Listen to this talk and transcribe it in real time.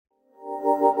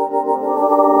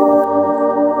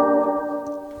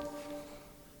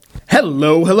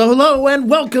Hello, hello, hello, and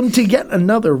welcome to yet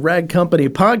another Rag Company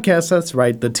podcast. That's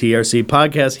right, the TRC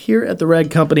podcast here at the Rag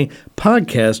Company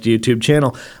podcast YouTube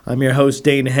channel. I'm your host,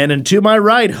 Dane Hennon. To my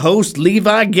right, host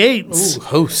Levi Gates. Ooh,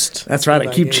 host. That's right,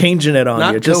 Levi I keep Gates. changing it on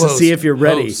Not you just to co-host, see if you're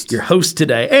ready. host. Your host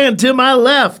today. And to my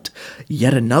left,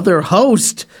 yet another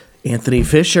host, Anthony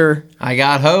Fisher. I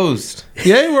got host.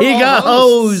 Yay, we're He all got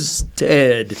hosts.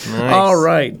 hosted. Nice. All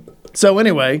right. So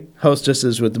anyway,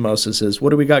 hostesses with the mostesses. What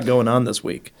do we got going on this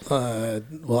week?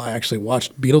 Well, I actually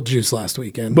watched Beetlejuice last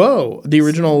weekend. Whoa, the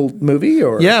original movie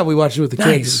or Yeah, we watched it with the Nice.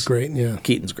 kids. It was great. Yeah,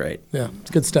 Keaton's great. yeah, it's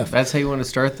good stuff. That's how you want to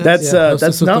start this? That's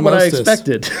hostess with not the what I mostest.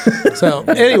 expected. So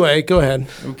anyway, go ahead.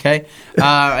 okay.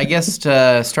 I guess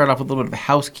to start off with a little bit of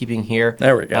housekeeping here.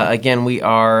 There we go. Again, we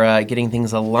are getting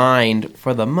things aligned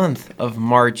for the month of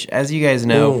March. As you guys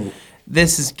know, Ooh.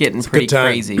 this is getting pretty good time.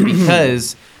 crazy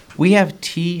because we have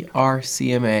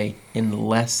TRCMA in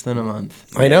less than a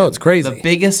month. I know it's crazy. The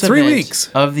biggest 3 event weeks.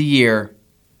 of the year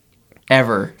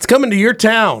ever. It's coming to your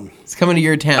town. It's coming to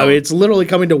your town. I mean, it's literally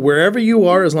coming to wherever you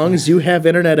are. As long as you have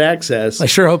internet access, I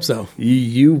sure hope so.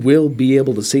 you will be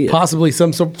able to see it. Possibly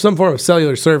some form of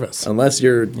cellular service. Unless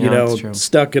you're, that's true.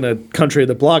 stuck in a country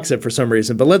that blocks it for some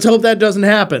reason. But let's hope that doesn't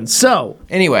happen. So,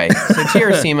 Anyway, so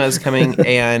TRCMA is coming,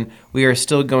 and we are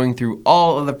still going through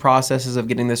all of the processes of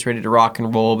getting this ready to rock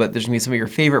and roll. But there's gonna be some of your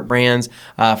favorite brands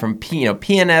from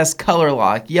PNS, Color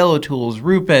Lock, Yellow Tools,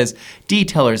 Rupes,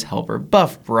 Detailers Helper,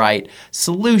 Buff Bright,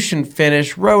 Solution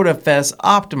Finish, RotaFest,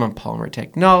 Optimum Polymer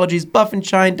Technologies, Buff and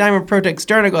Shine, Diamond Protect,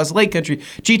 Sternoglass, Lake Country,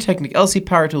 G-Technic, LC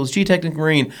Power Tools, G-Technic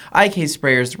Marine, IK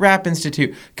Sprayers, Rap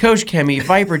Institute, Coach Chemi,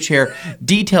 Viper Chair,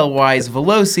 Detail Wise,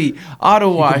 Veloci,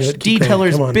 Auto Wash, do it. Keep going.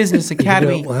 Detailers Come on. Business You can do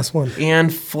Academy, it. Last one.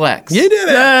 and Flex. You did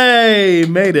it. hey,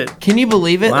 made it. Can you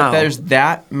believe it Wow. that there's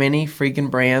that many freaking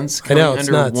brands coming know, it's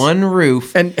under nuts. one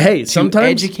roof And hey, to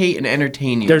sometimes educate and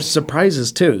entertain you? there's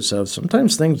surprises too. So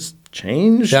sometimes things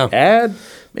change, Yeah. add,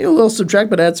 maybe a little subtract,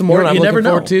 but add some You know more. what I'm You looking never know.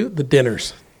 forward to? The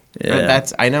dinners. Yeah.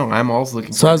 That's I know. I'm always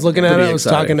looking. So I was looking at it. Pretty I was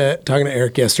exciting. talking to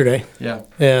Eric yesterday. Yeah.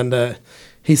 And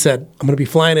he said, I'm going to be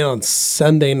flying in on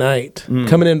Sunday night,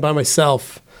 coming in by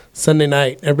myself Sunday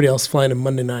night. Everybody else flying in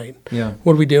Monday night. Yeah.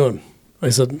 What are we doing? I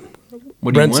said,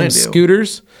 What do you rent want some to do?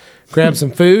 scooters, grab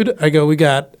some food. I go, we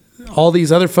got all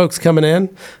these other folks coming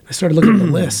in. I started looking at the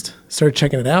list, started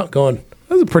checking it out, going,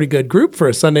 that was a pretty good group for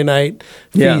a Sunday night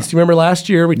feast. Yeah. You remember last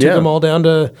year we took Yeah. them all down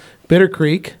to Bitter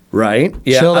Creek. Right?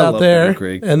 Yeah, Chilled I out love there, Bitter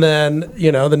Creek. and then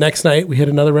the next night we hit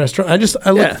another restaurant. I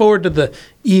look Yeah. forward to the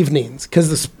evenings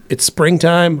because it's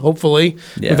springtime. Hopefully,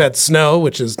 Yeah. we've had snow,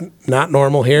 which is not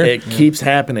normal here. It keeps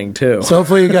happening too. So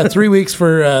hopefully, we've got 3 weeks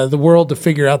for the world to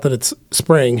figure out that it's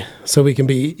spring, so we can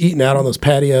be eating out on those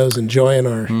patios, enjoying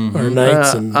our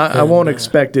nights, and I won't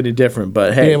expect any different,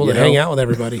 but hey, be able to you hang know, out with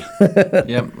everybody.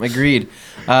 Yep, agreed.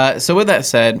 So with that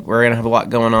said, we're gonna have a lot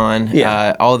going on.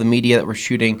 Yeah. All the media that we're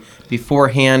shooting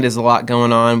beforehand is a lot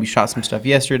going on. We shot some stuff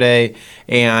yesterday,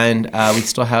 and we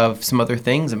still have some other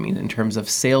things. I mean, in terms of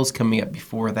sales coming up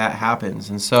before that happens,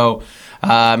 and so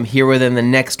here within the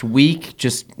next week,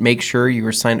 just make sure you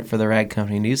are signed up for the Rag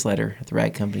Company newsletter at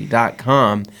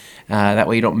theragcompany.com. That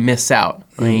way you don't miss out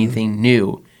on anything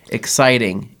new,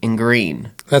 exciting, and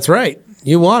green. That's right.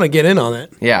 You want to get in on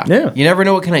it. Yeah. Yeah. You never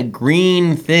know what kind of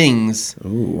green things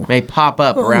may pop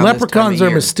up around Leprechauns this time of are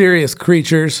year. mysterious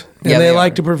creatures, and Yeah, they they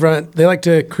like are. to prevent. They like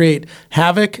to create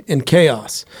havoc and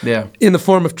chaos. Yeah. In the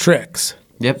form of tricks.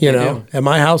 Yep, You they know, do. at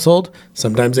my household,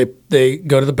 sometimes they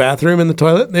go to the bathroom in the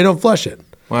toilet, and they don't flush it.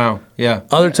 Wow. Yeah.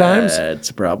 Other times, That's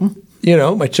a problem.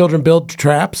 my children build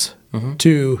traps Mm-hmm.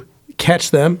 to catch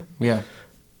them, Yeah.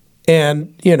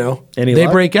 and Any they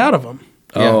luck? break out of them,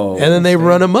 Yeah. Oh, and then they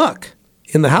run amok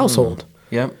in the household,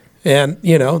 Yep. and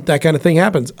that kind of thing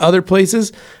happens. Other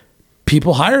places,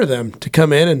 people hire them to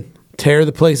come in and tear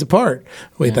the place apart.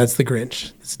 Wait, that's the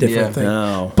Grinch. It's a different Yeah. thing.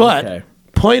 No, But okay.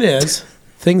 point is,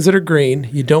 things that are green,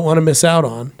 you don't want to miss out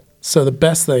on. So the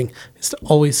best thing is to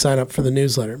always sign up for the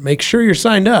newsletter. Make sure you're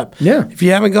signed up. Yeah. If you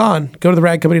haven't gone, go to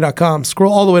theragcompany.com,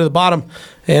 scroll all the way to the bottom,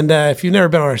 and if you've never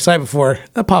been on our site before,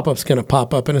 a pop-up's going to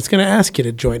pop up, and it's going to ask you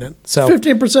to join it. So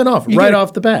 15% off you right get a-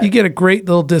 off the bat. You get a great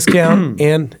little discount,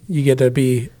 and you get to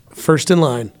be first in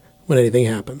line when anything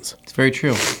happens. It's very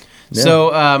true. So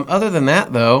other than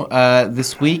that, though,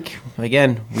 this week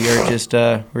again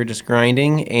we're just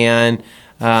grinding, and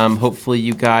hopefully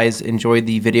you guys enjoyed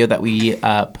the video that we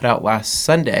put out last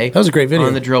Sunday. That was a great video.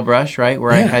 on the drill brush, right?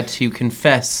 Where I had to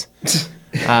confess.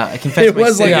 I confessed It my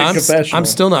was like sins. a I'm, confessional. I'm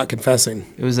still not confessing.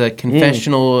 It was a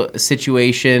confessional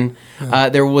situation.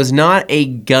 There was not a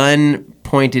gun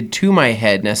pointed to my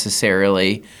head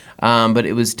necessarily, but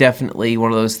it was definitely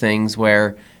one of those things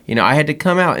where I had to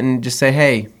come out and just say,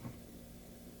 "Hey,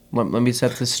 Let me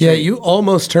set this straight. Yeah, you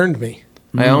almost turned me.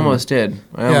 I almost did.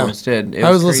 I almost did. I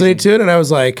was listening to it and I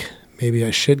was like, maybe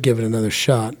I should give it another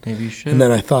shot. Maybe you should. And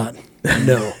then I thought,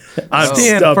 no. I'm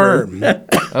Stand stubborn. firm.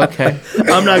 Okay.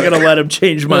 I'm not going to let him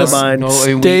change my mind. No,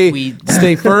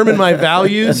 Stay firm in my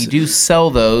values we do sell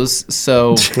those,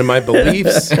 so and my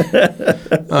beliefs.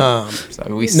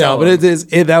 we sell No, but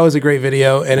them. that was a great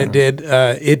video, and it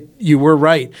did. You were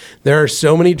right. There are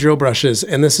so many drill brushes,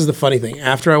 and this is the funny thing.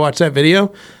 After I watched that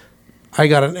video, I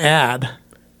got an ad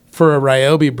for a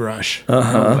Ryobi brush,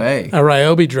 No way. a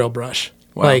Ryobi drill brush,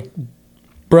 Wow. like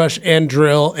brush and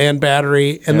drill and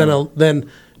battery, and then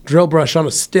drill brush on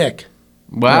a stick.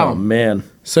 Wow. Oh, man.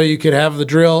 So you could have the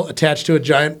drill attached to a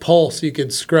giant pole, so you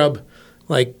could scrub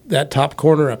like that top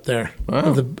corner up there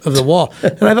of the wall.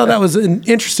 And I thought that was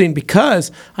interesting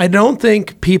because I don't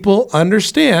think people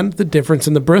understand the difference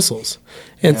in the bristles.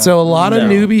 And so a lot of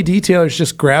newbie detailers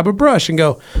just grab a brush and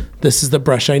go, "This is the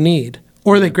brush I need,"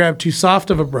 or they grab too soft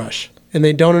of a brush and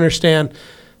they don't understand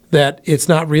that it's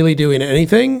not really doing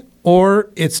anything, or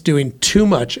it's doing too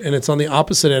much and it's on the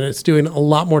opposite end. It's doing a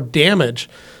lot more damage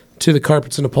to the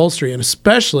carpets and upholstery, and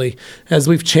especially as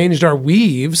we've changed our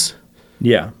weaves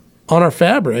Yeah. on our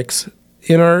fabrics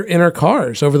in our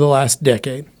cars over the last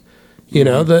decade. You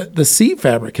know, the seat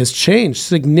fabric has changed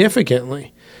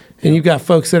significantly, and you've got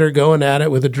folks that are going at it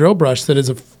with a drill brush that is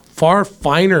a far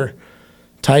finer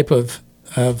type of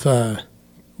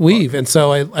weave. And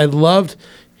so I loved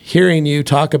hearing you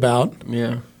talk about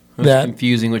Yeah. It was that.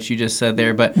 confusing what you just said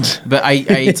there, but I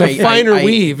It's a finer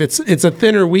weave. It's a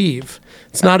thinner weave.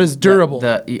 It's not as durable.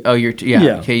 Yeah.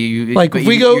 Okay. Like, if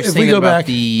we go back-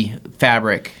 the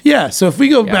fabric. Yeah, so if we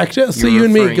go back to, so You're you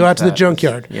and me referring go out to to the that.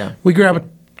 junkyard. Yeah. We grab a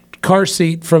car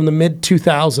seat from the mid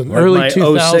 2000s, early my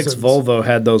 2000s. 06 Volvo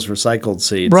had those recycled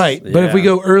seats. Right, but if we Yeah.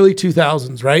 go early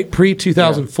 2000s, right, pre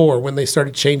 2004 when they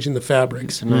started changing the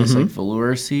fabrics. It's a nice like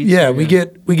velour seat. Yeah, we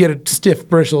get a stiff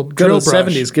bristle Go drill to the brush.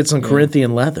 70s, get some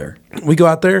Corinthian leather. We go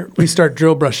out there, we start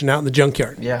drill brushing out in the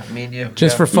junkyard. Yeah, me and you.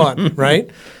 Just for fun, right?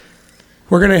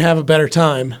 We're going to have a better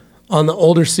time on the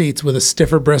older seats with a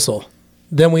stiffer bristle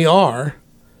than we are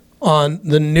on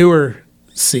the newer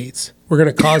seats. We're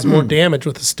going to cause more damage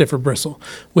with a stiffer bristle,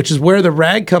 which is where the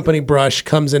Rag Company brush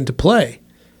comes into play.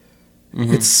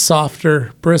 It's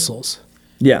softer bristles.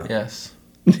 Yeah. Yes.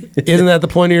 Isn't that the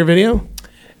point of your video?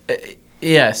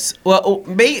 Yes. Well,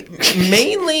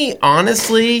 mainly,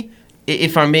 honestly,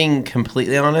 if I'm being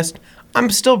completely honest, I'm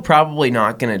still probably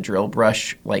not going to drill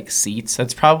brush like seats.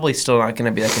 That's probably still not going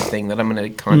to be like a thing that I'm going to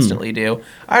constantly do.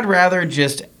 I'd rather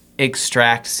just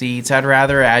extract seats. I'd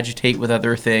rather agitate with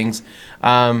other things.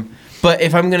 But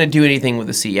if I'm going to do anything with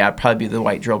the seat, yeah, it'd probably be the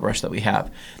white drill brush that we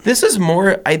have. This is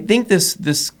more, I think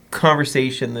this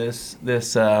conversation, this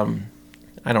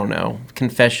I don't know,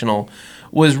 confessional,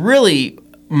 was really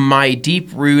my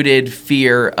deep-rooted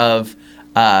fear of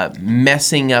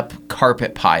messing up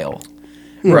carpet pile.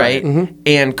 Right?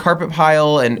 And carpet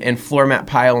pile and floor mat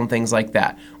pile and things like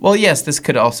that. Well, yes, this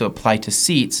could also apply to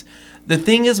seats. The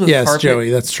thing is with Yes, carpet, Joey,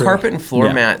 that's true. carpet and floor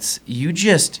Yeah. mats, you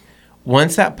just,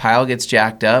 once that pile gets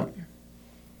jacked up,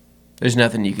 there's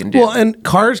nothing you can do. Well, and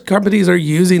companies are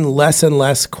using less and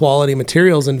less quality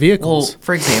materials in Well, vehicles.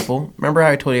 for example, remember how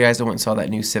I told you guys I went and saw that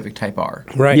new Civic Type R?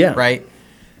 Right. Yeah. Right?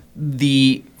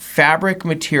 The fabric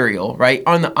material, right,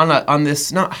 on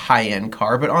this not high-end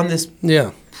car, but on this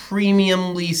Yeah.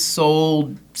 premiumly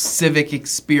sold Civic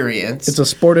Experience, It's a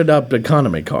sported up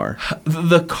economy car.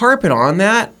 the carpet on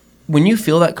that, when you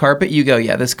feel that carpet, you go,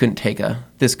 yeah, this couldn't take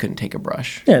a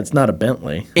brush. Yeah, it's not a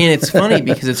Bentley. And it's funny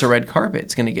because it's a red carpet.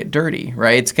 It's going to get dirty,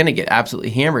 right? It's going to get absolutely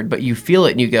hammered. But you feel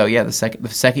it and you go, yeah, the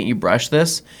second you brush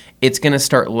this, it's going to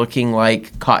start looking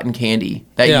like cotton candy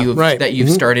that Yeah, you've right.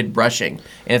 started brushing.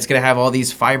 And it's going to have all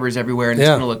these fibers everywhere and it's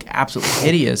Yeah. going to look absolutely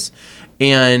hideous.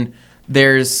 And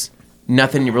there's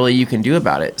nothing really you can do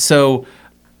about it. So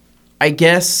I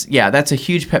guess, yeah, that's a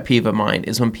huge pet peeve of mine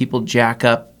is when people jack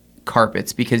up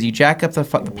carpets, because you jack up the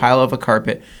pile of a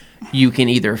carpet, you can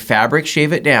either fabric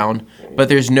shave it down, but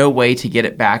there's no way to get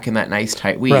it back in that nice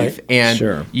tight weave. Right. And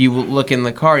Sure. you look in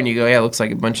the car and you go, yeah, it looks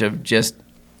like a bunch of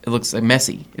it looks like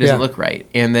messy. It doesn't Yeah. look right.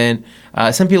 And then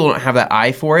some people don't have that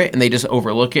eye for it and they just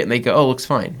overlook it and they go, oh, it looks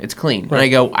fine. It's clean. And I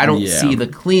go, I don't Yeah. see the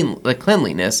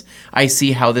cleanliness. I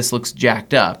see how this looks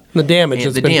jacked up. The damage And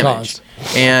that's the been damage. caused.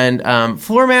 And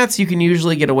floor mats, you can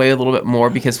usually get away with a little bit more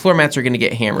because floor mats are going to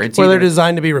get hammered. It's Well, they're either-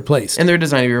 designed to be replaced. and they're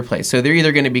designed to be replaced. So they're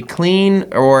either going to be clean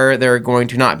or they're going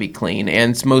to not be clean.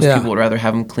 And most Yeah. people would rather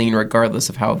have them clean regardless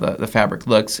of how the fabric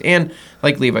looks. And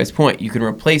like Levi's point, you can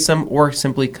replace them or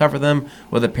simply cover them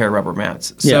with a pair of rubber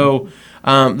mats. So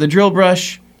the drill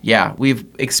brush, yeah, we've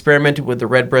experimented with the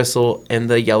red bristle and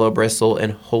the yellow bristle,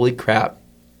 and holy crap,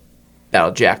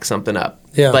 that'll jack something up.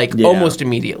 Yeah. Almost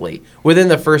immediately within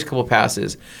the first couple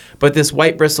passes. But this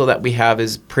white bristle that we have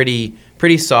is pretty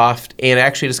soft, and it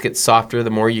actually just gets softer the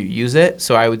more you use it.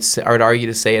 So I would argue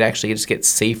to say it actually just gets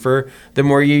safer the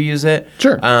more you use it.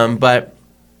 Sure. But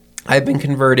I've been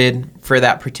converted for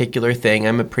that particular thing.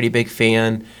 I'm a pretty big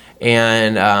fan.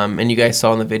 And you guys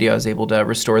saw in the video, I was able to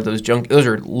restore those Those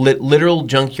are literal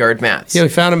junkyard mats. Yeah, we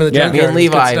found them in the Yeah. junkyard. Me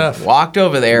and It's good Levi stuff. walked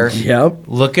over there, Yep.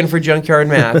 looking for junkyard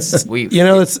mats.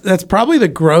 That's probably the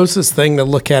grossest thing to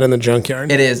look at in the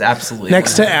junkyard. It is absolutely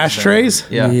Next to 100%. ashtrays.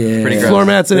 Yeah, Yeah. pretty gross. Floor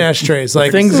mats and ashtrays,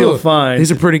 like things you'll ooh, find.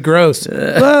 These are pretty gross.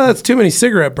 Well, that's too many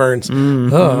cigarette burns.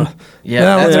 Ugh.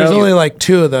 Yeah, There's that's only cute. like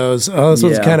 2 of those. Oh, this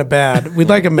one's Yeah. kind of bad. We'd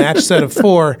like a match set of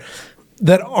 4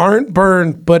 that aren't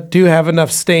burned, but do have enough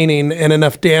staining and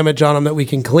enough damage on them that we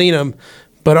can clean them,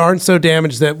 but aren't so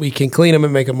damaged that we can clean them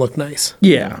and make them look nice.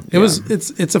 Yeah.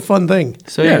 It's a fun thing.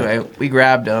 So anyway, we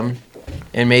grabbed them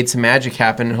and made some magic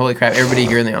happen. And holy crap, everybody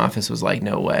here in the office was like,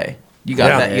 "No way, you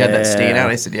got that? You got that stain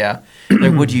out?" I said, "Yeah." They're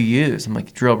like, "What'd you use?" I'm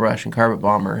like, "Drill brush and carpet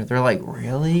bomber." They're like,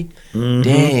 "Really?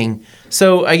 Dang."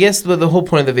 So I guess the whole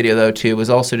point of the video though too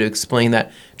was also to explain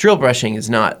that drill brushing is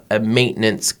not a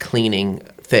maintenance cleaning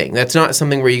thing. That's not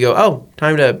something where you go, "Oh,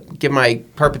 time to give my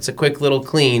carpets a quick little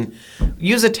clean."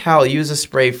 Use a towel, use a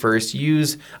spray first,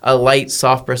 use a light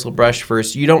soft bristle brush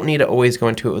first. You don't need to always go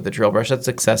into it with a drill brush. That's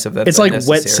excessive. That's It's like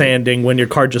unnecessary. wet sanding when your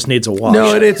car just needs a wash.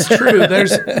 No, it's true.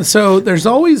 There's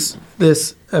always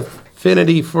this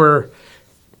affinity for,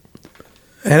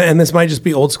 and this might just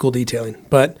be old school detailing,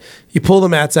 but you pull the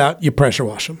mats out, you pressure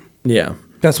wash them. Yeah.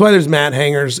 That's why there's mat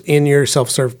hangers in your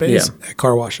self-serve base at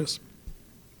car washes.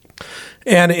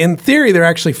 And in theory, they're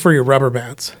actually for your rubber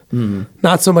mats,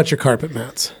 not so much your carpet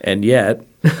mats. And yet,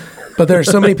 But there are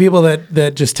so many people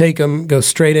that just take them, go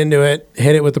straight into it,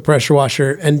 hit it with the pressure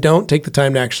washer, and don't take the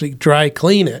time to actually dry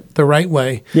clean it the right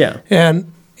way. Yeah.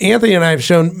 And Anthony and I have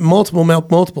shown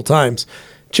multiple times,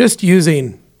 just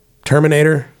using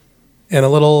Terminator and a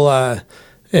little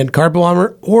and carpet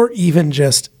bomber, or even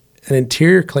just an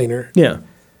interior cleaner yeah.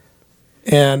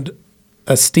 and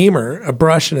a steamer, a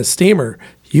brush and a steamer,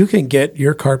 you can get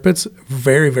your carpets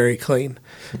very, very clean.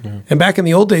 Mm-hmm. And back in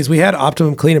the old days, we had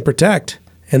Optimum Clean and Protect,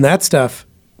 and that stuff,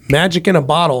 magic in a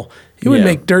bottle, it would Yeah.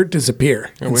 make dirt disappear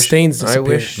and stains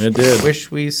disappear. It did. I wish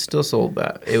we still sold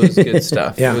that. It was good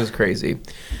stuff. Yeah. It was crazy.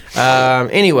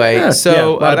 Anyway, Yeah,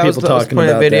 so a lot of that was people the talking point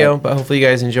of the about video. that. But hopefully you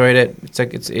guys enjoyed it.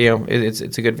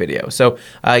 It's a good video. So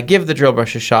give the drill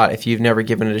brush a shot if you've never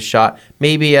given it a shot.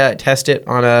 Maybe test it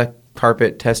on a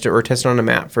carpet, test it on a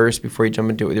mat first before you jump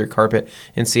into it with your carpet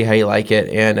and see how you like it.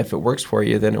 And if it works for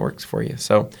you, then it works for you.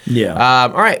 So Yeah. all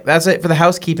right, that's it for the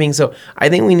housekeeping. So I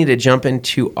think we need to jump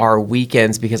into our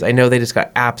weekends because I know they just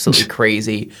got absolutely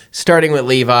crazy. Starting with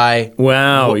Levi.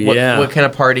 Wow, What yeah. kind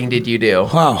of partying did you do?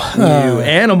 Wow. You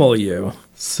animal, you.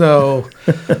 So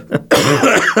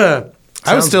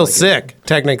I was still sick,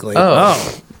 technically.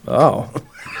 Oh.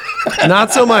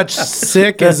 Not so much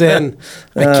sick as in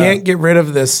I can't get rid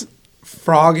of this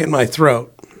frog in my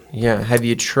throat. Yeah. Have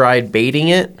you tried baiting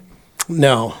it?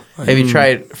 No. Have you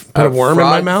tried Put a worm in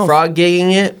my mouth? Frog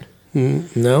gigging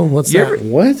it? No, what's You that? ever-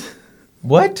 What?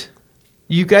 What?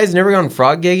 You guys never gone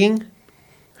frog gigging?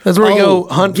 That's where you go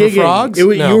hunt for gigging. frogs?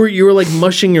 No. You were like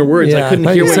mushing your words. Yeah, I couldn't I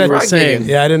thought hear you what said you were frog saying. gigging.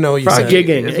 Yeah, I didn't know what you Frog said.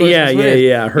 gigging. That's what Yeah, it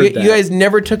is. I heard that. You guys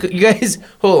never took. You guys,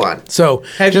 hold on. So,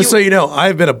 Have just you- so you know,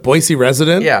 I've been a Boise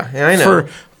resident Yeah, I know. for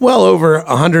well over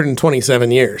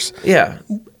 127 years. Yeah.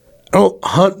 I don't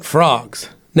hunt frogs.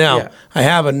 Now, Yeah. I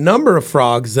have a number of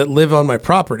frogs that live on my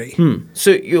property.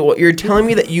 So you're telling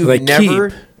me that you've They never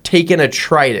keep. taken a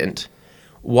trident,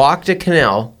 walked a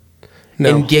canal, No.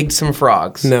 and gigged some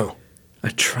frogs? No. I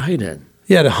tried it.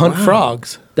 Yeah, to hunt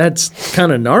frogs. That's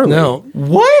kind of gnarly. No.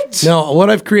 What? No, what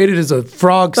I've created is a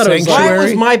frog Thought it was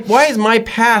sanctuary Why is my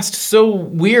past so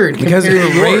weird? because you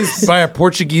compared were to yours? raised by a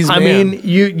Portuguese I man. mean,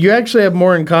 you actually have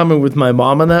more in common with my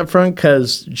mom on that front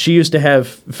because she used to have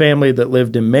family that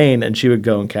lived in Maine and she would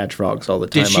go and catch frogs all the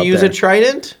time. Did she up use there. a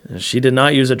trident? She did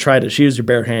not use a trident. She used her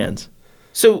bare hands.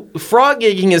 So frog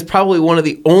gigging is probably one of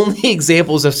the only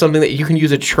examples of something that you can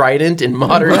use a trident in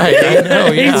modern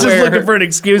day. He's just Where, looking for an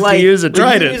excuse like, to use a where you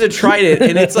trident. use a trident,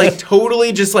 and it's like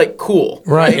totally just like cool.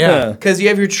 Right, yeah. Because you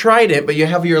have your trident, but you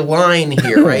have your line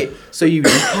here, right? So you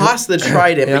toss the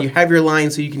trident, but you have your line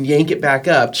so you can yank it back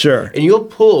up. Sure. And you'll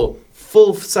pull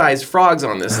full-size frogs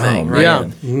on this thing, right? yeah.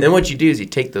 And then what you do is you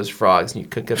take those frogs and you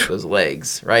cook up those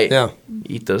legs, right? Yeah.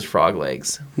 Eat those frog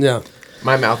legs. Yeah.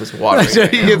 My mouth is watering.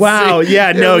 right now. You can Wow,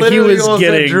 yeah, no, he literally was almost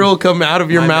had getting- drool come out of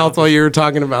your mouth while you were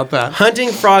talking about that.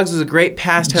 Hunting frogs was a great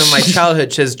pastime of my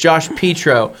childhood, says Josh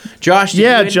Petro. Josh, did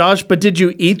Yeah, you Josh, but did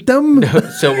you eat them?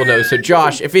 So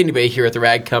Josh, if anybody here at the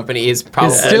Rag Company is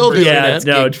probably still doing Yeah, it.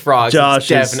 no, gigged frogs,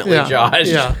 Josh it's is- definitely Yeah, Josh.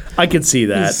 yeah. I could see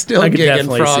that. He's still I could gigging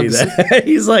definitely frogs. see that.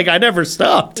 He's like, I never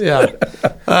stopped. Yeah.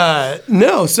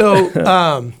 No, so,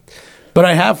 but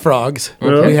I have frogs.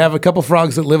 We have a couple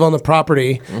frogs that live on the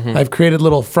property. I've created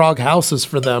little frog houses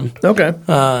for them. Okay.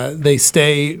 They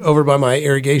stay over by my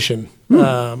irrigation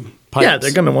pipes. Yeah,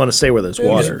 they're going to want to stay where there's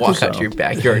water. Walk out to your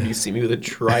backyard and you see me with a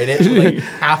trident, like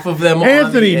half of them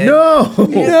Anthony, on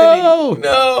the end. no.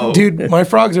 No. Dude, my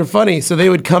frogs are funny. So they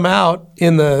would come out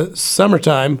in the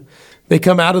summertime. They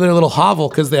come out of their little hovel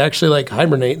because they actually like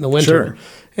hibernate in the winter. Sure.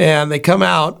 And they come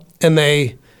out and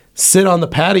they sit on the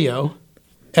patio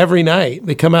every night.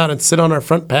 They come out and sit on our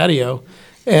front patio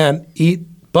and eat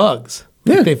bugs.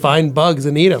 Yeah. Like they find bugs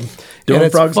and eat them. Doing And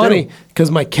it's frogs funny do.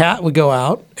 because my cat would go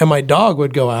out and my dog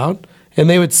would go out and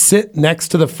they would sit next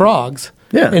to the frogs.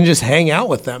 Yeah. And just hang out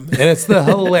with them. And it's the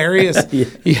hilarious.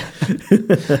 Yeah.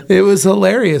 It was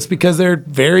hilarious because they're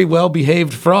very well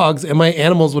behaved frogs and my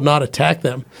animals would not attack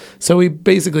them. So we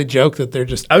basically joke that they're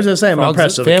just. I was going to say, I'm frogs,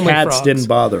 impressed. So the family cats frogs. didn't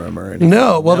bother him or anything.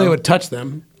 No, well, they would touch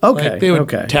them. Okay, Like, they would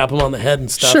okay. tap them on the head and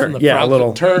stuff. Sure, And the yeah, a frogs little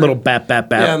would turn. little bat.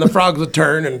 Yeah, and the frogs would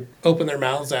turn and open their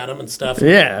mouths at them and stuff.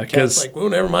 Yeah, And the cat's 'cause- like, well,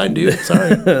 never mind, dude.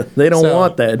 Sorry. They don't So,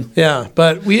 want that. Yeah,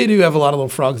 but we do have a lot of little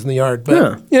frogs in the yard.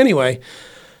 But anyway,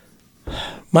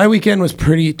 my weekend was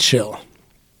pretty chill.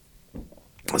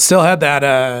 Still had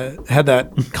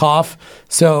that cough.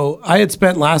 So I had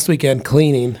spent last weekend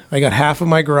cleaning. I got half of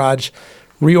my garage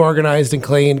reorganized and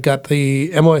cleaned. Got the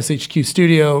MOSHQ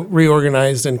studio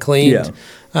reorganized and cleaned.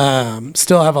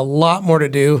 Still have a lot more to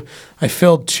do. I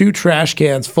filled 2 trash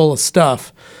cans full of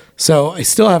stuff. So I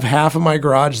still have half of my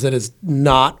garage that is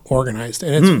not organized,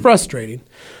 and it's frustrating.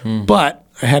 But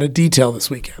I had a detail this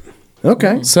weekend.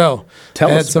 Okay. So Tell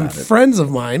I had us some about it. friends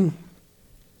of mine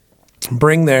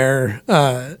bring their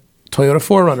Toyota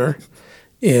 4Runner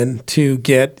in to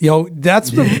get,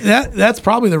 that's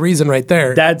probably the reason right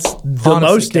there. That's the Honestly,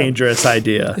 most Kevin. dangerous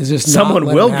idea. Is just not Someone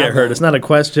let will him get have hurt. that. It's not a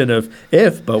question of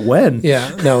if, but when.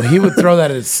 Yeah, no, he would throw that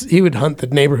he would hunt the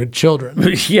neighborhood children.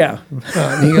 Yeah.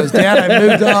 He goes, Dad, I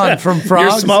moved on from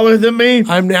frogs. You're smaller than me.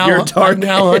 I'm now You're dark.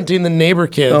 hunting the neighbor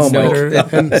kids. Oh, my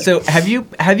that are- and- So have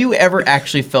you ever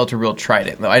actually felt a real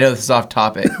trident though? I know this is off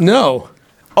topic. no.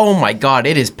 Oh my god,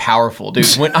 it is powerful, dude.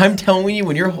 When I'm telling you,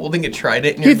 when you're holding a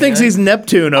trident, in He your thinks hand, he's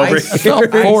Neptune over I here. Felt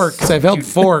forks. I've held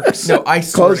forks. No, I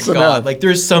swear Close to enough. God, like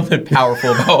there's something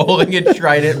powerful about holding a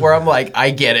trident where I'm like,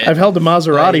 I get it. I've held a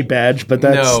Maserati Like, badge, but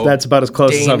that's about as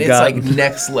close as Dane, I've it's gotten. like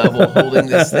next level holding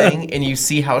this thing, and you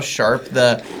see how sharp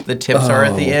the tips are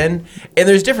at the end. And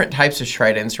there's different types of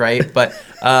tridents, right? But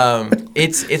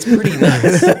it's pretty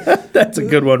nuts. That's a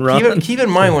good one, Ron. Keep in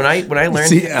mind when I learned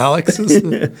See, Alex is.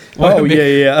 Oh,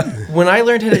 yeah. when I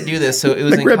learned how to do this, so it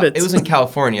was McRibbits. it was in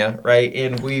California, right?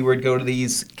 And we would go to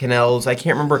these canals. I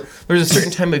can't remember. There was a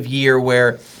certain time of year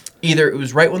where either it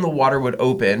was right when the water would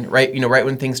open, right? You know, right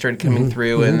when things started coming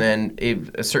through, and then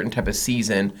a certain type of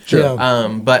season. Sure.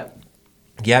 But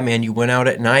yeah, man, you went out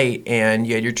at night and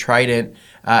you had your trident,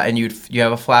 and you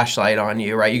have a flashlight on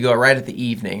you, right? You go right at the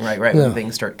evening, right when Yeah.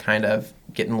 things start kind of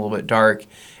getting a little bit dark.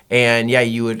 And yeah,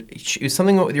 you would it was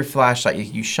something with your flashlight.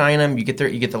 You shine them, you get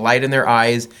the light in their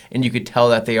eyes, and you could tell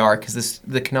that they are because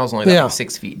the canal's only Yeah. like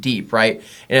 6 feet deep, right?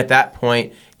 And at that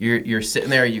point, you're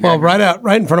sitting there. Well, right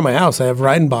in front of my house, I have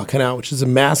Reidenbach Canal, which is a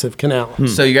massive canal.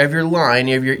 So you have your line,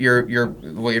 you have your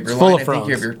full line. of I think frogs.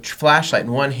 you have your flashlight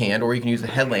in one hand, or you can use a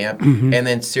headlamp. Mm-hmm. And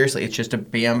then seriously, it's just a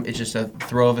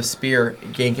throw of a spear,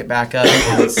 yank it back up,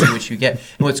 and let's see what you get.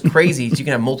 And what's crazy is you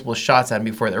can have multiple shots at them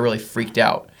before they're really freaked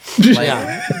out. Like,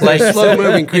 Yeah. like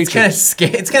Slow-moving It's kind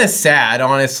of it's kind of sad,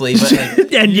 honestly, but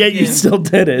like, And yet you still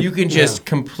did it. you can just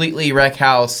completely wreck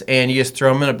house, and you just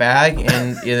throw them in a bag,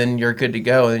 and then you're good to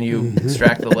go. And then you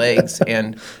extract the legs,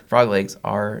 and frog legs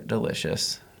are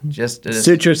delicious. Just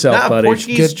Suit yourself, buddy.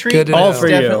 Portuguese Good- treat. good to All know. for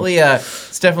you.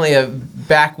 It's definitely a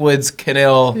backwoods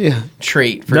canal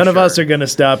treat. For None of sure. us are going to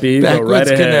stop you. You go right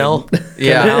Backwoods ahead. canal.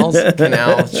 Yeah, Canals.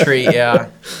 canal treat. Yeah.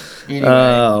 Anyway,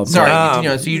 Oh,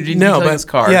 sorry. So you didn't No, tell but this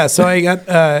car. yeah. So I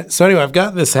got. So anyway, I've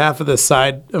got this half of the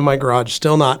side of my garage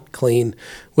still not clean,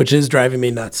 which is driving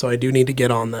me nuts. So I do need to get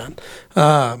on that.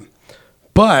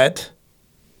 But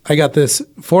I got this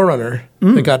 4Runner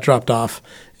that got dropped off,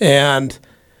 and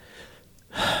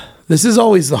this is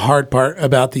always the hard part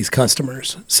about these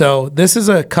customers. So this is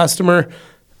a customer.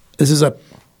 This is a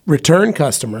return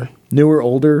customer, Newer,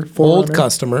 older, old 4Runner?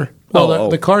 customer. Well, Oh.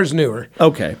 the car's newer.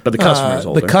 Okay, but the customer's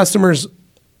older. The customer's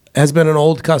has been an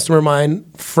old customer of mine,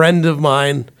 friend of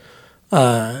mine.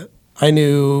 I've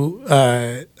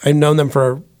known them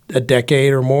for a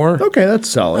decade or more. Okay, that's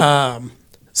solid.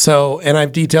 And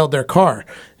I've detailed their car.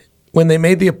 When they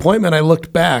made the appointment, I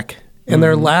looked back, and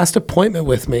their last appointment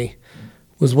with me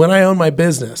was when I owned my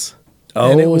business.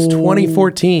 And it was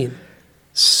 2014.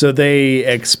 So they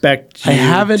expect you I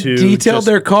haven't to detailed just-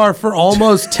 their car for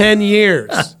almost 10 years.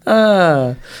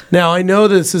 Now, I know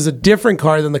this is a different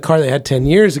car than the car they had 10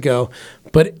 years ago,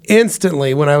 but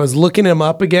instantly when I was looking them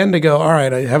up again to go, all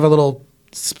right, I have a little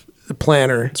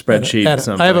planner. Spreadsheet, I have a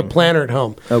something. planner at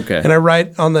home. Okay. And I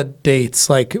write on the dates,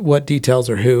 like what details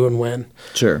are who and when.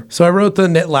 Sure. So I wrote the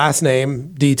last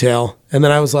name detail, and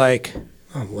then I was like,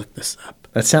 I'll look this up.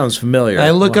 That sounds familiar.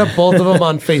 I look up both of them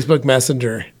on Facebook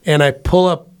Messenger, and I pull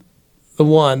up the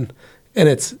one, and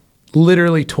it's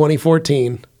literally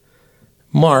 2014,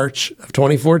 March of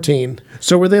 2014.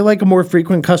 So were they like a more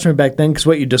frequent customer back then? Because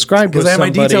what you described was Because I have my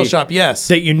somebody detail shop, yes.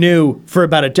 that you knew for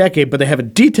about a decade, but they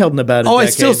haven't detailed in about a Oh, decade.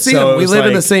 I still see So them. it We was live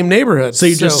in the like- same neighborhood. So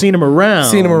you just seen them around.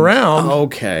 Seen them around.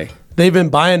 Okay. They've been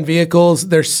buying vehicles.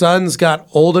 Their sons got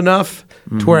old enough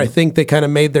to where I think they kind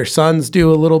of made their sons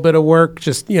do a little bit of work,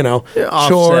 just, offset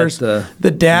chores. the-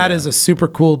 The dad is a super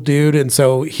cool dude. And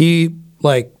so he,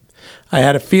 I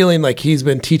had a feeling like he's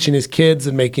been teaching his kids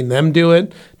and making them do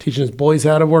it, teaching his boys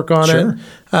how to work on Sure.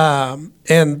 it.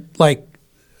 And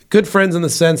good friends in the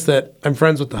sense that I'm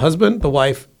friends with the husband, the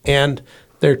wife, and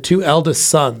their two eldest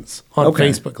sons on Okay.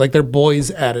 Facebook. Like their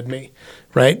boys added me,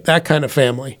 right? That kind of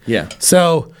family. Yeah.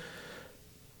 So,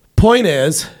 point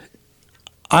is,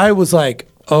 I was like,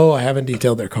 oh, I haven't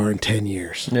detailed their car in 10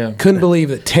 years. Yeah. Couldn't believe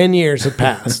that 10 years had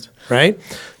passed, right?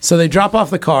 So they drop off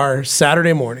the car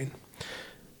Saturday morning.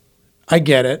 I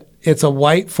get it. It's a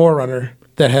white 4Runner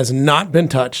that has not been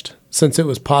touched since it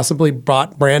was possibly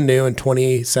bought brand new in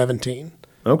 2017.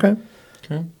 Okay.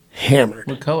 Hammered.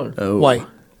 What color? White.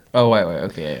 Oh, wait.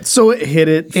 Okay. Yeah. So it hit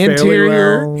it fairly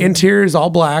well. Interior is all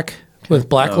black with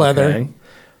black leather, Okay.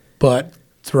 but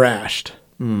thrashed.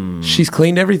 She's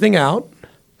cleaned everything out.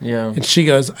 Yeah. And she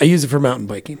goes, I use it for mountain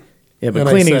biking. Yeah, but And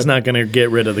I cleaning is said- not going to get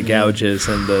rid of the gouges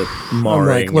and the marring. I'm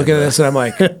like, looking at and this, and I'm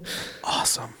like,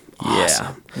 awesome.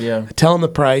 Yeah. Yeah. I tell him the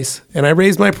price, and I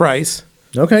raised my price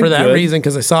Okay, for that good. reason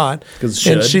because I saw it. 'Cause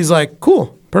it And should. she's like,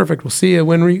 cool, perfect. We'll see you.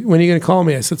 When are you going to call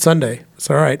me? I said, Sunday. It's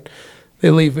all right. They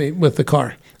leave me with the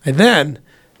car. I then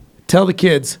tell the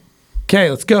kids, okay,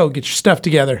 let's go. Get your stuff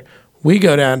together. We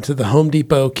go down to the Home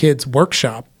Depot kids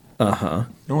workshop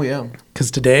Oh, yeah.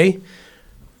 because today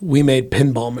we made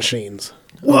pinball machines.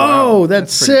 Whoa,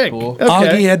 that's That's pretty sick. cool. Okay.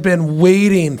 Augie had been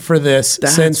waiting for this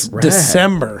That's since rad.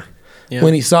 December Yeah.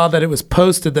 when he saw that it was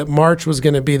posted that March was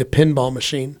going to be the pinball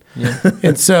machine.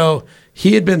 And so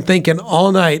he had been thinking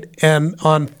all night. And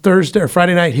on Thursday or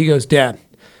Friday night, he goes, Dad,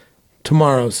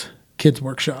 tomorrow's kids'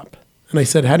 workshop. And I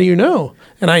said, how do you know?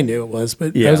 And I knew it was,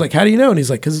 but Yeah. I was like, how do you know? And he's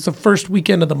like, because it's the first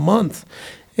weekend of the month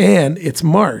and it's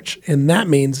March. And that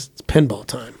means it's pinball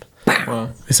time. Wow.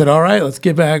 I said, all right, let's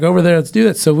get back over there. Let's do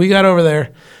it. So we got over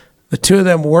there. The two of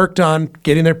them worked on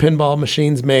getting their pinball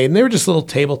machines made. And they were just little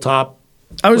tabletop.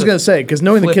 I was going to say, because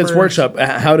knowing the kids' flippers. workshop,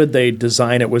 how did they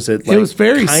design it? Was it like was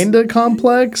very kind of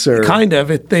complex or Kind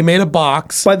of. They made a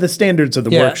box. by the standards of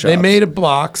the Yeah, workshop? they made a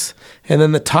box. And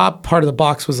then the top part of the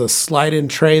box was a slide-in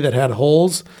tray that had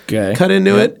holes Okay. cut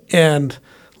into Yep. it and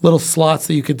little slots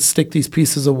that you could stick these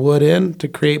pieces of wood in to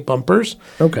create bumpers.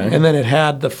 Okay. And then it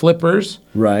had the flippers.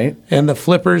 right. And the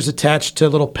flippers attached to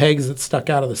little pegs that stuck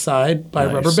out of the side by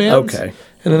Nice. rubber bands. Okay.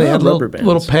 And then they Oh, had rubber bands.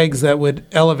 little pegs that would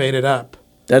elevate it up.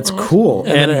 That's cool.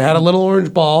 And then it had a little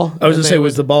orange ball. I was and going to say, they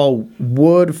was the ball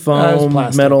wood, foam,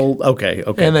 plastic. metal? Okay,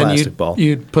 and then plastic ball.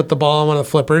 you'd put the ball on one of the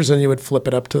flippers and you would flip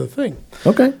it up to the thing.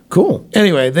 Okay, cool.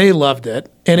 Anyway, they loved it.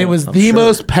 And it was the sure.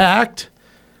 most packed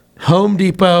Home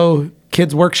Depot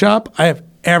kids workshop I have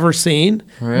ever seen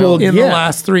Well, in the yeah.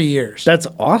 last 3 years. That's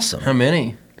awesome. How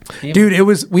many? Dude,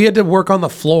 we had to work on the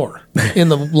floor in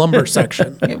the lumber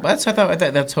section. Yeah, that's what I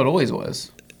thought that's what it always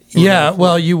was. Yeah,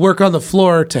 well, you work on the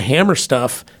floor to hammer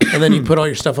stuff, and then you put all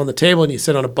your stuff on the table, and you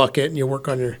sit on a bucket, and you work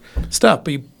on your stuff.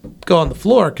 But you go on the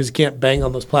floor because you can't bang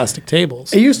on those plastic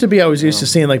tables. It used to be I was used to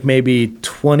seeing like maybe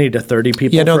 20 to 30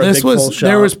 people Yeah, no, for a this big full was shop.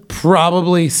 there was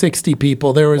probably 60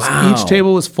 people. There was Wow. each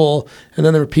table was full, and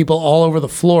then there were people all over the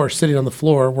floor, sitting on the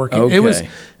floor working. It was Okay.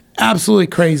 absolutely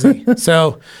crazy.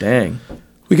 So Dang.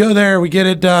 we go there, we get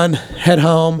it done, head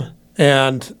home,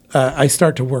 and I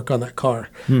start to work on that car.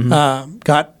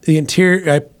 Got the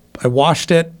interior. I washed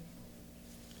it.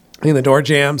 In the door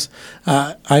jambs.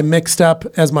 I mixed up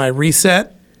as my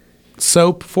reset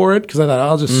soap for it because I thought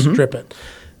I'll just strip it.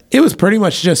 It was pretty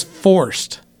much just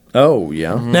forced. Oh,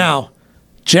 yeah. Now,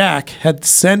 Jack had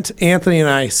sent Anthony and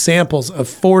I samples of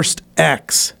Forced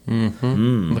X,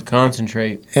 The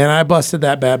concentrate. and I busted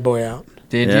that bad boy out.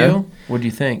 Did Yeah. you? What do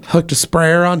you think? Hooked a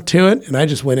sprayer onto it, and I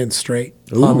just went in straight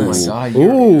on Oh my this. God.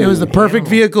 It was the perfect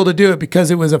vehicle to do it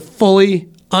because it was a fully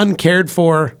uncared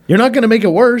for. You're not going to make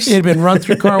it worse. It had been run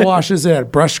through car washes. It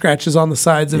had brush scratches on the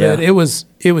sides of Yeah. it.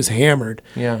 It was hammered.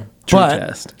 Yeah. True But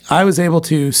test. I was able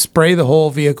to spray the whole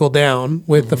vehicle down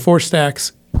with the Forced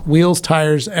X, wheels,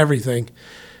 tires, everything.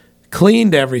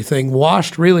 Cleaned everything,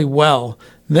 washed really well.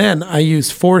 Then I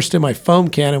used Forced in my foam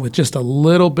cannon with just a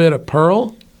little bit of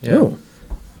Pearl Oh,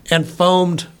 and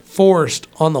foamed Forced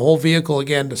on the whole vehicle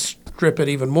again to strip it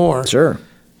even more. sure.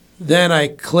 Then I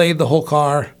clayed the whole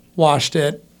car, washed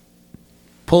it,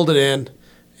 pulled it in,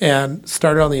 and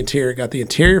started on the interior. Got the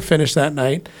interior finished that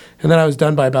night, and then I was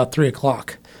done by about 3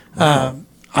 o'clock.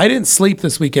 I didn't sleep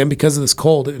this weekend because of this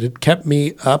cold. It had kept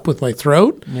me up with my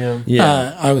throat.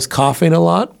 Yeah. I was coughing a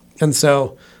lot, and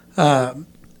so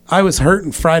I was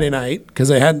hurting Friday night because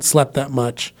I hadn't slept that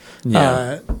much.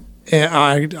 Yeah. And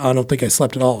I don't think I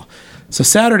slept at all. So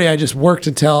Saturday I just worked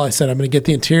until I said I'm going to get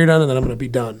the interior done and then I'm going to be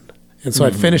done. And so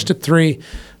I finished at 3,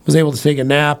 was able to take a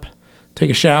nap, take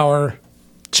a shower,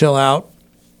 chill out.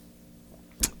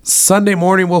 Sunday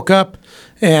morning woke up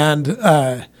and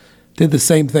did the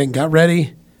same thing, got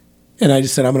ready, and I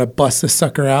just said I'm going to bust this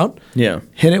sucker out. Yeah.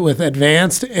 Hit it with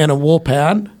Advanced and a wool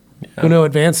pad. You know,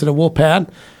 Advanced and a wool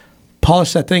pad.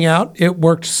 Polished that thing out. It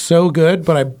worked so good,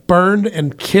 but I burned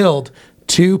and killed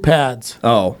 2 pads.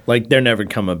 Oh, like they're never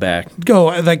coming back.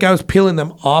 Like I was peeling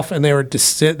them off, and they were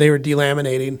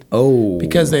delaminating. Oh.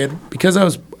 because I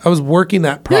was working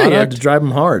that Yeah, product. you had to drive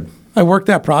them hard, I worked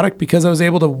that product because I was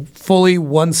able to fully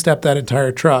one-step that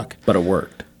entire truck. but it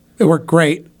worked. It worked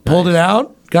great. Pulled it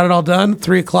out, got it all done.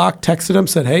 3 o'clock, texted them,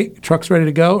 said, "Hey, truck's ready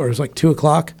to go." Or it was like 2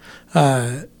 o'clock.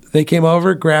 They came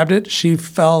over, grabbed it. She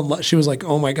was like,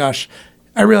 "Oh my gosh."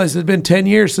 I realized it had been 10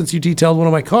 years since you detailed one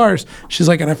of my cars. She's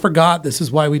like, "And I forgot this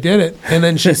is why we did it." And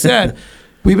then she said,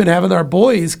 "We've been having our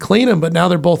boys clean them, but now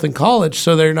they're both in college,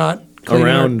 so they're not cleaning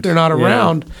Around. They're not Yeah.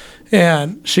 around."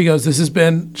 And she goes,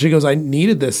 she goes, "I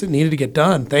needed this. It needed to get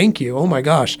done. Thank you. Oh my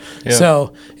gosh."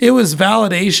 So it was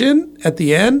validation at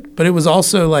the end, but it was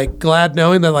also like glad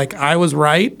knowing that like I was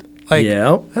right. Like,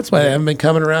 Yeah. that's why I haven't been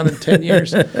coming around in 10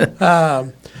 years.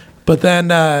 But then,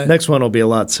 Next one will be a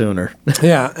lot sooner.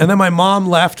 yeah. And then my mom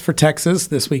left for Texas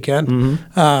this weekend.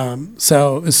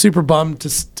 So it was super bummed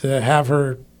to have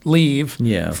her leave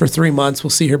Yeah. for 3 months. We'll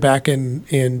see her back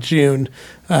in June.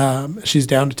 She's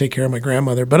down to take care of my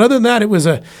grandmother. But other than that, it was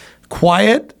a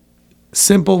quiet,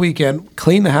 simple weekend.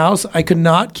 Clean the house. I could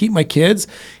not keep my kids.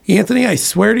 Anthony, I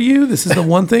swear to you, this is the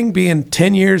one thing, being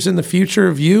 10 years in the future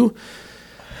of you,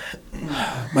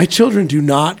 my children do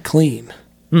not clean.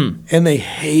 And they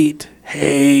hate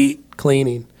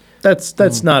cleaning.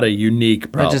 That's not a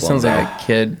unique problem. That just sounds like a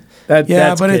kid. Yeah,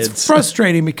 Yeah, but it's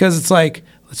frustrating because it's like,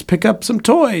 let's pick up some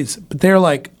toys. But they're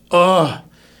like, "Ugh,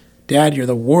 Dad, you're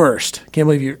the worst. Can't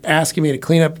believe you're asking me to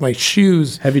clean up my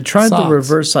shoes." Have you tried socks." the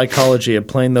reverse psychology of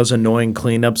playing those annoying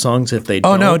cleanup songs if they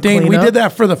Oh, don't no, Dane, clean we up? did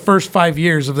that for the first 5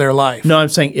 years of their life. No, I'm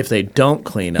saying if they don't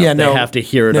clean up, Yeah, no. they have to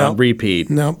hear it No. on repeat.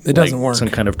 No, it doesn't like work. Some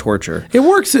kind of torture. It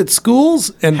works at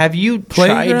schools and Have you tried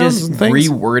playgrounds just and things.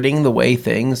 rewording the way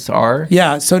things are?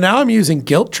 Yeah, so now I'm using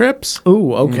guilt trips.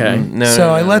 Ooh, okay. No,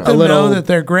 So I let them little know that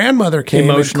their grandmother came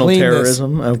emotional and cleaned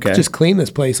terrorism? This, Okay. just clean this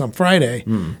place on Friday,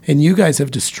 and you guys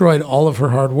have destroyed all of her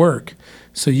hard work.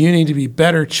 So you need to be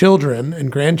better children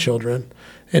and grandchildren,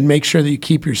 and make sure that you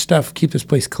keep your stuff, keep this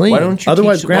place clean. Why don't you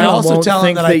Otherwise, teach I Grandma also won't tell them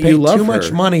think that that I you paid love too much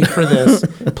her. money for this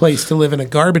place to live in a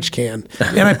garbage can,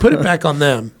 and I put it back on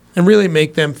them and really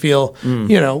make them feel,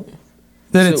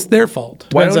 that it's their fault.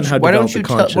 Depends on how why don't developed you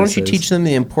the why don't you conscience teach is. them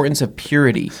the importance of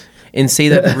purity and say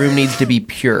that the room needs to be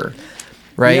pure,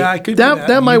 right? Yeah, I could do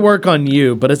That might work on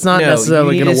you, but it's not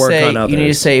necessarily you going need to work say, on others. You need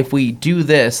to say, if we do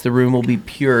this, the room will be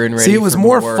pure and ready. See, it was for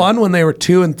more fun when they were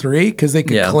 2 and 3 because they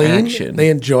could Yeah. clean. Action. They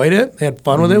enjoyed it. They had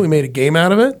fun with it. We made a game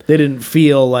out of it. They didn't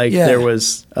feel like Yeah. there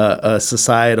was a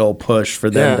societal push for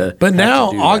them to. But have now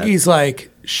to do that. Augie's like,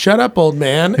 "Shut up, old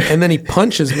man," and then he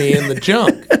punches me in the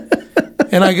junk,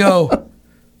 and I go,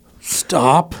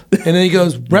 "Stop!" And then he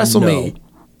goes, "Wrestle me,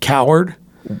 coward."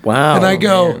 Wow. And I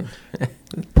go,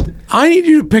 "I need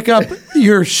you to pick up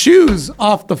your shoes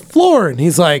off the floor." And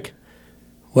he's like,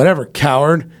 "Whatever,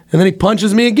 coward." And then he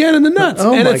punches me again in the nuts.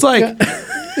 Oh and my it's like,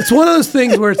 it's one of those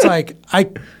things where it's like, I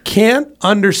can't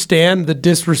understand the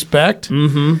disrespect.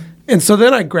 Mm-hmm. And so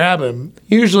then I grab him.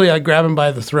 Usually I grab him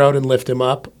by the throat and lift him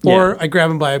up. Or I grab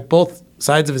him by both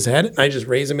sides of his head and I just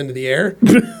raise him into the air.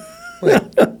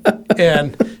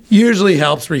 And usually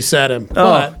helps reset him. Oh,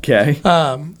 But okay.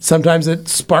 sometimes it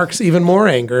sparks even more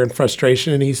anger and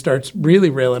frustration, and he starts really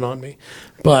railing on me.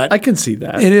 But I can see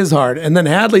that. it is hard. And then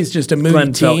Hadley's just a moody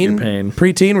Glenn felt your teen, pain.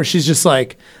 preteen, where she's just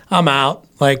like, I'm out,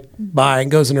 like, bye, and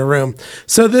goes in her room.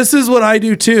 So this is what I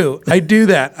do too. I do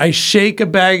that. I shake a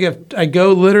bag of, I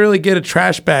go literally get a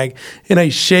trash bag and I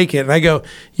shake it. And I go,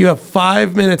 you have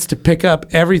 5 minutes to pick up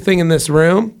everything in this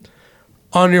room.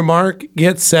 On your mark,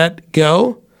 get set,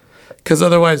 go. Because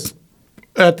otherwise,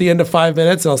 at the end of 5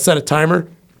 minutes, I'll set a timer.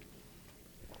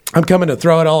 I'm coming to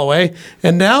throw it all away.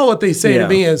 And now what they say Yeah. to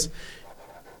me is,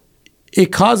 it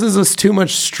causes us too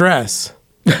much stress.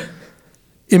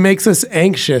 It makes us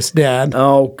anxious, Dad.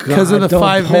 Oh, God, because of the don't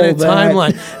 5 minute pull that.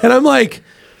 timeline. And I'm like,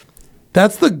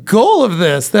 that's the goal of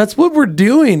this. That's what we're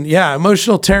doing. Yeah,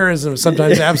 emotional terrorism is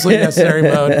sometimes absolutely necessary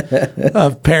mode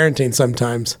of parenting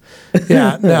sometimes.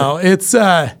 Yeah, no, it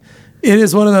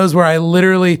is one of those where I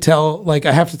literally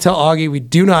I have to tell Augie we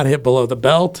do not hit below the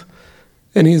belt.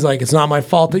 And he's like, it's not my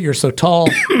fault that you're so tall.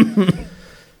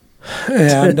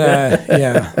 And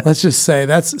yeah, let's just say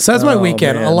that's my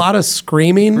weekend. man. A lot of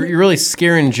screaming. You're really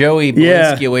scaring Joey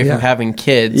Yeah. Belinsky away Yeah. from having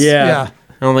kids. Yeah. Yeah.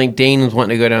 I don't think Dane was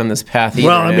wanting to go down this path either.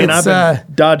 Well, I mean, It's, I've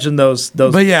been dodging those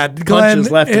But yeah, Glenn,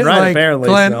 punches left and it, right, like, apparently.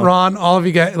 Glenn, so. Ron, all of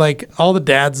you guys, like all the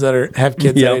dads that have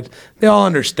kids, Yep. that age, they all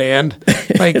understand.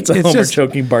 Like It's a Homer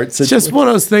choking Bart it's situation. just one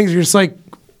of those things. You're just like,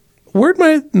 where'd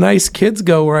my nice kids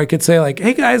go? Where I could say like,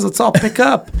 hey guys, let's all pick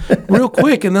up real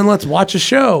quick, and then let's watch a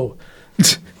show.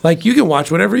 Like you can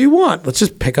watch whatever you want. Let's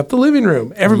just pick up the living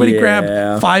room. Everybody Yeah.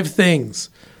 grab 5 things.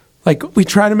 Like we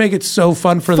try to make it so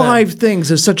fun for them. 5 things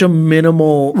is such a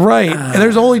minimal. Right. And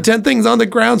there's only 10 things on the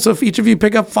ground. So if each of you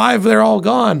pick up 5, they're all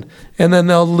gone. And then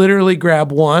they'll literally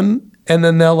grab one and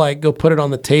then they'll like go put it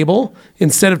on the table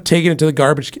instead of taking it to the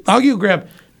garbage. Augie will grab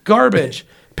garbage,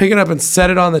 pick it up and set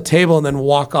it on the table and then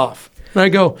walk off. And I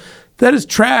go, that is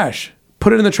trash.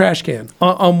 Put it in the trash can.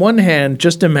 On one hand,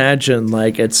 just imagine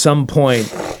like at some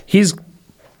point he's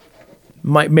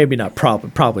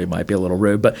probably might be a little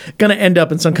rude, but gonna end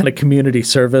up in some kind of community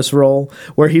service role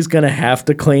where he's gonna have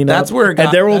to clean up. That's where it got-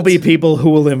 and there will be people who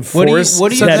will enforce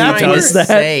what are you that trying he to does that.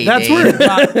 say? That's Dane? where it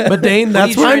got. But Dane,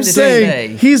 that's you what trying I'm to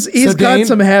saying. say? He's So got Dane-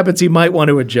 some habits he might want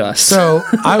to adjust. So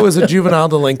I was a juvenile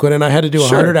delinquent and I had to do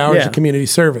 100 hours yeah. of community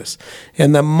service.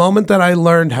 And the moment that I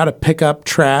learned how to pick up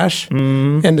trash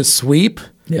and to sweep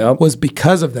Yep. was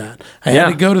because of that. I Yeah.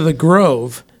 had to go to the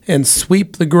Grove and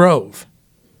sweep the Grove.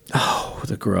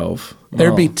 the Grove.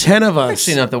 There'd be 10 of us.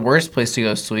 Actually, not the worst place to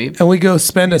go sweep. And we go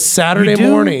spend a Saturday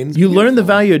morning. You learn the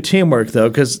value of teamwork, though,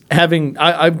 because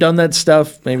I've done that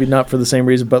stuff, maybe not for the same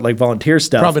reason, but like volunteer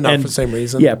stuff. Probably not And- for the same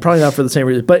reason. Yeah, probably not for the same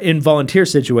reason, but in volunteer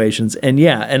situations. And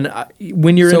yeah,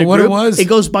 when you're So in a what it group, was- it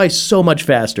goes by so much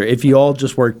faster if you all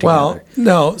just work together. Well,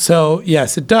 no. So,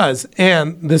 yes, it does.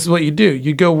 And this is what you do.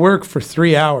 You go work for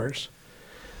 3 hours.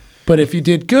 But if you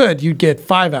did good, you'd get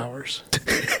 5 hours.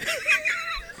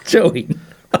 Joey, Dane,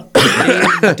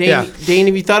 Yeah. Dane,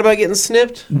 have you thought about getting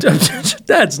snipped?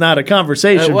 that's not a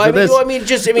conversation Well, for I mean, this. well, I mean,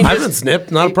 just I've been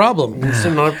snipped, not a problem. It's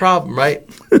not a problem, right?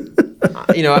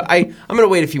 I'm gonna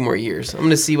wait a few more years. I'm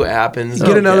gonna see what happens.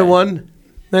 Get another one,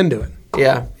 then do it.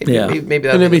 Yeah, Yeah. maybe And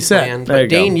that'll it'd be the set. plan. There you But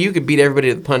Dane, go. you could beat everybody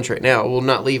to the punch right now. Well,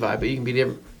 not Levi, but you can beat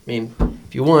every. I mean,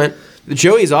 if you want.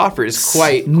 Joey's offer is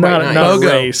quite Not nice. a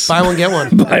Bogo. race. Buy one, get one.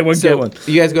 Buy one, So get one.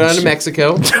 you guys go down to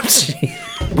Mexico.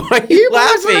 Why are you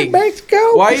laughing? Mexico?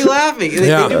 Why are you laughing? They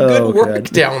Yeah. do good Oh, work God.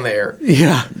 down there.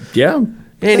 Yeah. Yeah.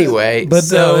 Anyway, But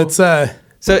so it's so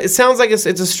it sounds like it's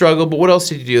a struggle. But what else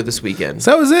did you do this weekend?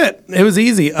 so that was it. It was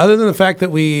easy. Other than the fact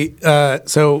that we've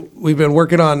been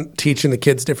working on teaching the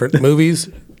kids different movies,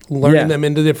 learning Yeah. them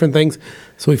into different things.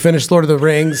 So we finished Lord of the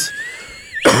Rings.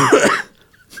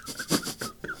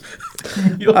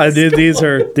 These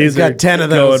are Got 10 of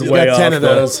those. going We've way got 10 off, of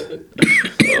though. those.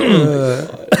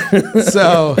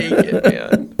 So, Take it,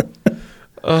 man.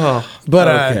 but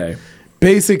Okay.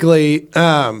 basically,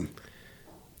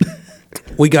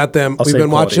 we got them. We've say been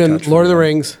quality watching touch Lord of the from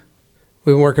Rings.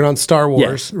 We've been working on Star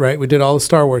Wars, Yeah. right? We did all the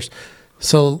Star Wars.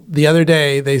 So the other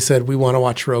day they said we want to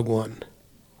watch Rogue One.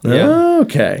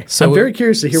 Okay. So I'm very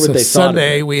curious to hear what so they thought. of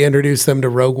Sunday it. we introduced them to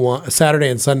Rogue One. Saturday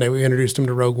and Sunday we introduced them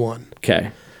to Rogue One.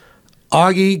 Okay.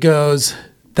 Augie goes,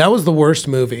 "That was the worst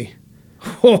movie."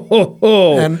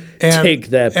 Oh, And take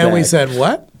that And we back. said,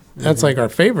 "What? That's like our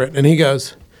favorite." And he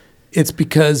goes, "It's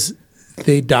because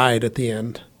they died at the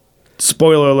end."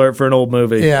 Spoiler alert for an old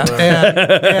movie. Yeah,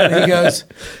 and he goes,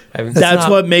 haven't That's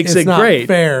what makes it's it not great.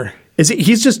 Fair. Is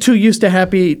he's just too used to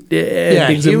happy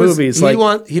endings in movies.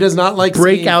 He does not like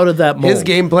break seeing- out of that mold. His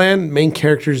game plan: main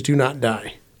characters do not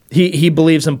die. he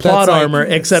believes in plot That's like armor,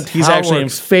 except he's how it actually in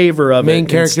works. favor of Main it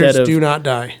characters instead of do not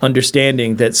die.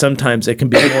 understanding that sometimes it can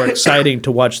be more exciting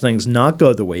to watch things not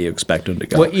go the way you expect them to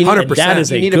go. Well, you need- And that is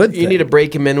you a need good to, thing. You need to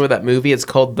break him in with that movie. It's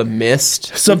called The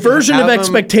Mist. Subversion of Have 'em-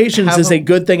 expectations have is a 'em-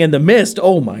 good thing in The Mist.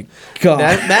 Oh my god,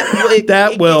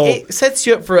 that will. it sets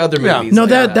you up for other Yeah. movies. no,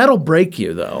 like that'll break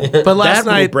you though. But last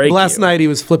That will break night you. he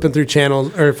was flipping through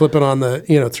channels or flipping on the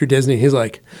through Disney. He's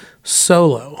like,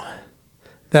 Solo.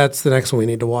 That's the next one we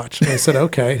need to watch. And I said,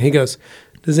 okay. And he goes,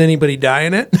 does anybody die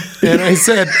in it? And I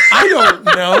said, I don't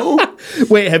know.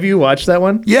 Wait, have you watched that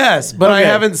one? Yes, but I Okay.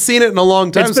 haven't seen it in a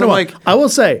long time. It's So been a I'm while. like, I will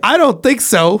say I don't think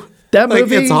so. that Like,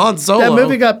 movie. it's Han Solo. That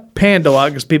movie got panned a lot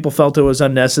because people felt it was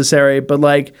unnecessary. But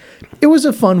like, it was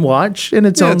a fun watch in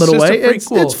its Yeah, own it's little just a way. It's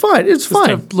prequel. fine. It's Just fine.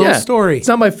 a little story. It's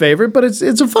not my favorite, but it's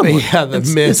a fun one. Yeah, the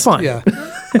it's, mist. It's fine.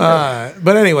 Yeah.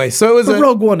 But anyway, so it was But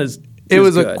Rogue One is. it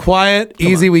was a good. quiet,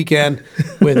 easy weekend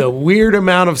with a weird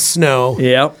amount of snow.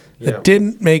 Yeah. That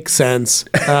didn't make sense.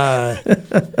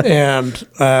 And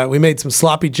we made some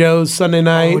sloppy joes Sunday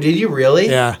night. Oh, did you really?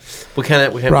 Yeah. What kind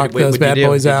of Rock those bad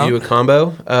boys Did out. you do a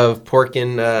combo of pork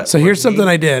and? So here's something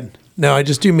I did. No, I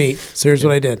just do meat. So here's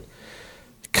what I did.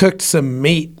 Cooked some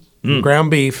meat,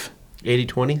 ground beef,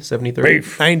 80-20,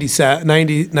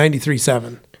 70-30.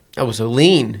 93.7. Oh, so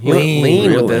lean. You went Lean, lean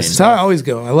real with lean. this. That's how I always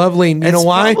go. I love lean. You know It's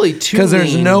why? probably too Because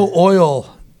there's lean. no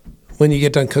oil when you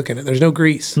get done cooking it. There's no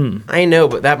grease. I know,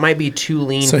 but that might be too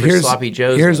lean So for here's sloppy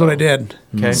joes. Here's what though. I did.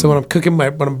 Okay. So when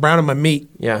I'm browning my meat,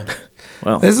 Yeah.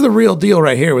 Well, this is the real deal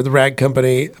right here with the Rag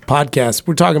Company podcast.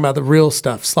 We're talking about the real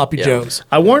stuff, sloppy joes.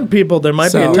 I warned people there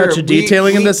might be a So- touch of We-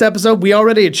 detailing in we- this episode. We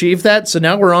already achieved that, so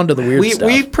now we're on to the weird stuff.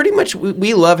 We pretty much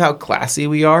we love how classy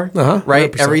we are,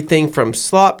 right? 100%. Everything from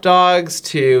slop dogs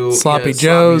to Sloppy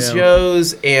joes. sloppy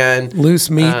joes, and Loose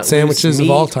meat loose sandwiches of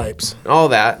meat, all types. all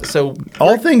that. So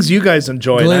All things you guys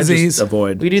enjoy, and I just Glizzies.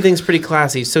 avoid. we do things pretty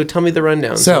classy. So tell me the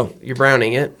rundown. So- you're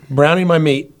browning it. Browning my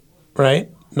meat, right?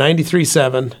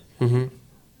 93.7.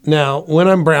 Now, when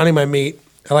I'm browning my meat,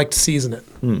 I like to season it.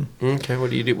 Okay, what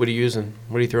do you do? What are you using?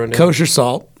 What are you throwing down? Kosher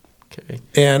salt Okay.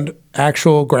 and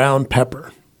actual ground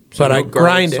pepper. But no I garlic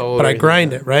grind it. salt But or I anything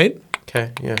grind like it, right?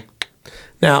 Okay. Yeah.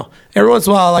 Now, every once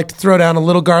in a while, I like to throw down a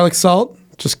little garlic salt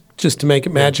just to make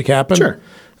it magic happen. Sure.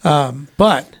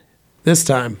 But this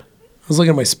time, I was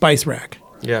looking at my spice rack.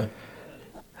 Yeah.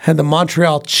 Had the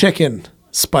Montreal chicken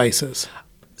spices.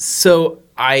 So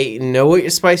I know what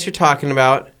spice you're talking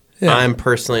about. Yeah. I'm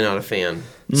personally not a fan.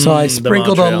 So I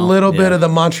sprinkled a Montreal, little bit yeah. of the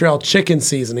Montreal chicken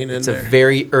seasoning in It's a there.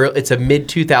 very early. It's a mid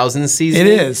 2000s season.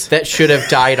 It is. That should have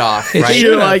died off. It Right.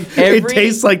 should like it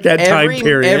tastes like that time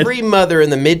period. Every mother in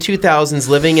the mid 2000s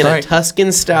living in Right. a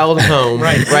Tuscan styled home,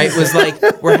 right, was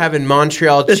like, we're having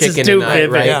Montreal This is chicken too tonight,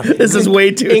 vivid. right? Yeah. This is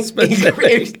way too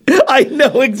specific. I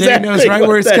know exactly. knows right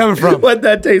where it's coming from. What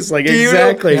that tastes like. Do you know-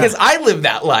 Exactly. Because I lived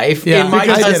that life Yeah, in my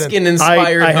because I didn't. Tuscan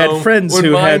inspired I had home. friends when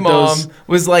who my had mom those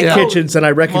was like kitchens, and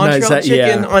I recognize Montreal that,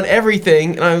 chicken yeah. on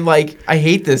everything, and I'm like, I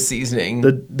hate this seasoning.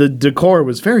 The decor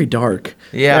was very dark.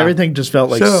 Yeah. Everything just felt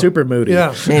like So, super moody.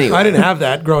 Yeah. Anyway. I didn't have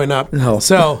that growing up. No.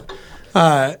 So,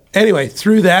 anyway,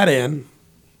 threw that in,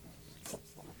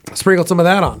 sprinkled some of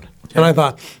that on. And I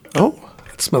thought, oh,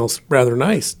 it smells rather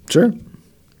nice. Sure.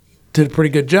 Did a pretty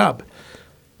good job.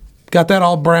 Got that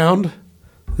all browned.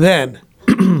 Then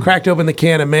cracked open the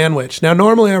can of Manwich. Now,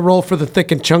 normally I roll for the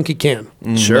thick and chunky can,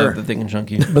 Sure. Love the thick and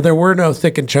chunky. but there were no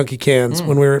thick and chunky cans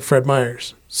when we were at Fred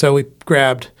Meyer's. So we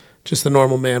grabbed just the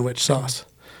normal Manwich sauce.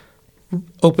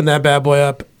 Open that bad boy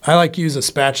up. I like to use a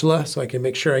spatula so I can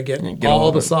make sure I get all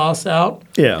of the it. sauce out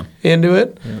Yeah. into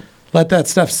it. Let that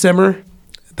stuff simmer.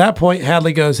 At that point,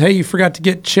 Hadley goes, "Hey, you forgot to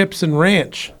get chips and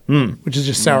ranch, which is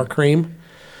just sour cream."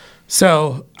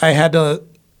 So I had to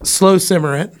slow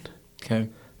simmer it, Okay.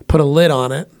 put a lid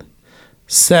on it,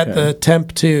 set the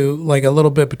temp to like a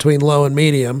little bit between low and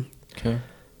medium. Okay.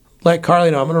 Let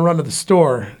Carly know I'm going to run to the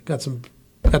store. Got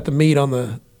the meat on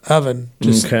the oven.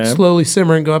 Just Okay. slowly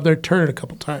simmer and go up there, turn it a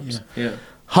couple times. Yeah.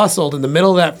 Hustled in the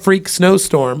middle of that freak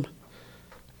snowstorm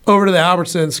over to the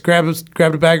Albertsons,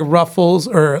 grabbed a bag of Ruffles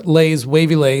or Lay's,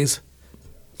 Wavy Lay's,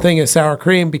 thing of sour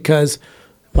cream because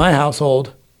my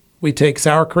household, we take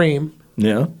sour cream,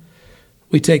 Yeah.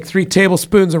 we take 3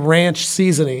 tablespoons of ranch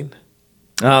seasoning,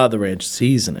 Ah, the ranch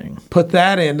seasoning. put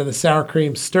that into the sour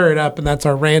cream, stir it up, and that's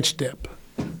our ranch dip.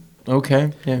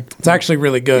 Okay. Yeah. It's actually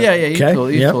really good. Yeah. Yeah. Okay, You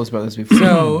yep. told us about this before.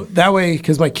 So that way,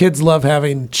 because my kids love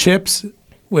having chips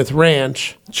with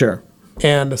ranch Sure.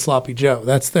 and a sloppy Joe.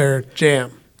 That's their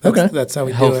jam. That's, Okay. That's how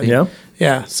we do Healthy. it. Yeah.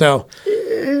 Yeah. So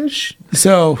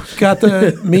got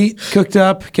the meat cooked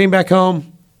up, came back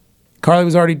home. Carly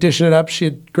was already dishing it up. She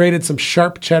had grated some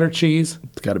sharp cheddar cheese,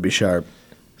 It's got to be sharp.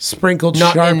 sprinkled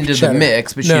Not sharp into cheddar. the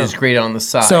mix, but she No. just grated on the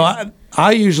side. So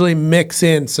I usually mix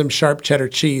in some sharp cheddar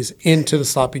cheese into the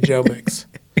sloppy Joe mix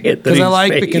because I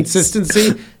like the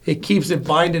consistency. It keeps it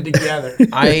binded together.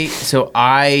 it's not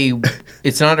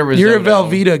a risotto. You're a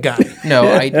Velveeta guy. No,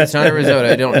 it's not a risotto.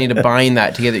 I don't need to bind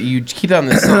that together. You keep it on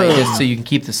the side just so you can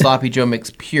keep the sloppy Joe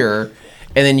mix pure,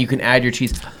 and then you can add your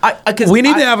cheese. We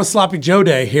need to have a sloppy Joe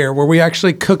day here where we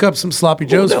actually cook up some sloppy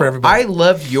Joes for everybody. I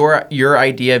love your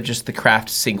idea of just the craft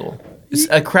single.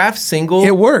 A craft single.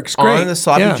 It works great. On the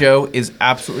sloppy Yeah. Joe is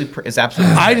absolutely.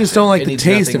 I just don't like the needs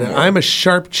taste of nothing it. more. I'm a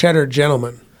sharp cheddar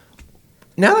gentleman.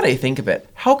 Now that I think of it,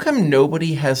 how come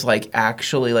nobody has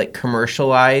actually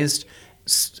commercialized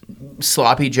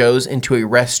sloppy Joes into a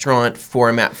restaurant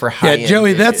format for high end? Yeah,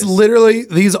 Joey, that's literally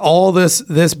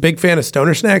this big fan of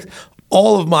Stoner Snacks.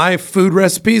 All of my food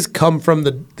recipes come from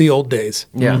the old days.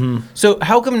 Yeah. So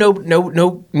how come no?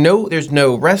 There's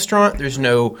no restaurant. There's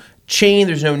no chain.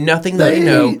 There's no nothing that I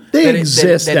know they that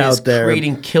exist that out is there.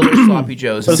 creating killer sloppy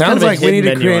Joes. It's kind Sounds of a like we need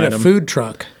hidden to create menu a item. food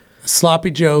truck, a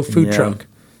sloppy Joe food Yeah. truck.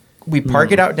 We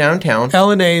park it out downtown.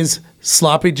 L&A's,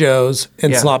 sloppy Joes,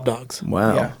 and Yeah. slop dogs.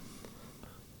 Wow. Yeah.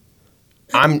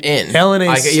 I'm in.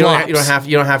 L&A's you slops.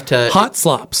 don't have to. Hot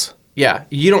slops. Yeah.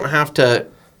 You don't have to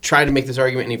try to make this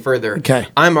argument any further. Okay.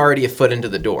 I'm already a foot into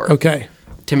the door. Okay.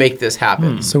 To make this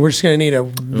happen. So we're just going to need a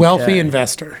wealthy Okay.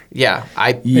 investor. Yeah.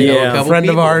 I know Yeah. a A couple friend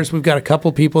of people. ours, we've got a couple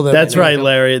people that. That's right,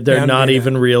 Larry. They're Down not here.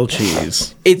 even real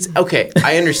cheese. It's okay.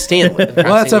 I understand. Well,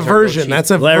 that's a version.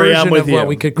 That's a Larry, I'm version with of what you.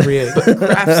 we could create.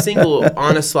 craft single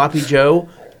on a sloppy Joe.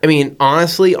 I mean,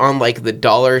 honestly, on the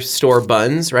dollar store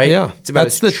buns, right? Yeah, It's about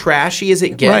that's as trashy as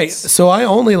it gets. Right. So I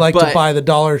only like to But buy the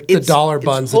dollar It's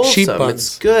buns, the cheap wholesome. buns.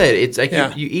 It's good. It's like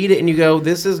Yeah. you eat it and you go,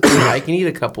 "This is good. I can eat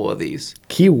a couple of these."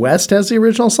 Key West has the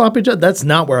original sloppy Joe. That's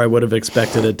not where I would have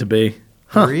expected it to be.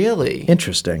 Really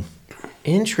Interesting.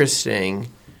 interesting.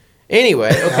 Anyway,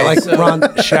 okay. I like so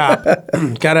Ron shop.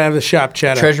 Got to have the shop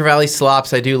cheddar. Treasure Valley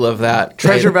slops. I do love that.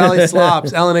 Treasure Valley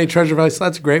slops. L&A Treasure Valley slops.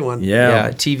 That's a great one. Yeah.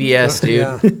 Yeah, TVS, dude.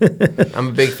 Yeah. I'm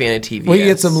a big fan of TVS. We can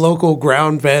get some local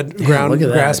ground look at that.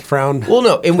 grass brown. Well,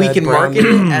 no, and we Fed can brown. market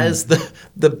it as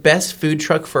the best food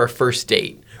truck for a first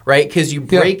date, right? Because you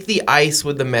break the ice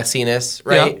with the messiness,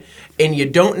 right? And you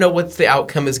don't know what the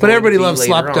outcome is. But going everybody to be loves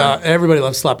later on. everybody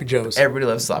loves sloppy joes. Everybody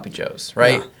loves sloppy joes,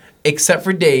 right? Yeah. Except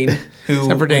for Dane, who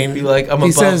Except for Dane. would be like, I'm He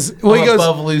above, says- well, he I'm goes-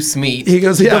 above loose meat. He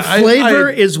goes, yeah, The flavor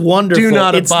is wonderful. do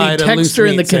not it's the abide a loose texture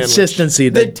and the meat sandwich. consistency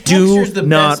The that do texture's the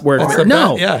not best work. part. For,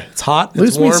 no. Yeah, it's hot. Loose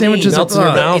it's meat warm, sandwiches melts are- in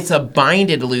your mouth. It's a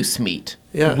binded loose meat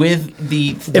Yeah. with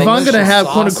the. If I'm gonna have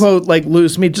sauce. quote unquote like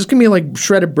loose meat, just give me like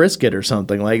shredded brisket or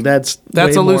something. Like that's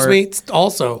That's way a loose more- meat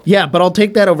also. Yeah, but I'll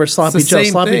take that over sloppy It's the Joe.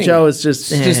 same Sloppy thing. Joe is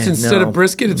just It's just instead no. of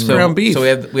brisket, it's So, ground beef. so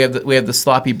we have the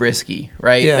sloppy brisky,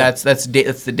 right? Yeah. That's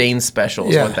the Dane special.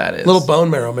 Is yeah, what that is. little bone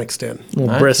marrow mixed in.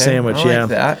 little bris Okay, sandwich. I like Yeah,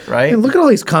 that, right? Hey, look at all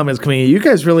these comments coming in. You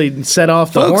guys really set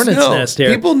off the Folks hornet's know. nest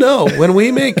here. People know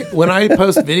when I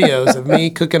post videos of me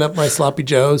cooking up my sloppy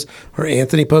joes, or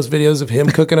Anthony posts videos of him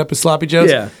cooking up his sloppy joes.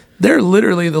 Yeah. They're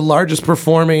literally the largest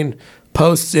performing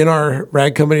posts in our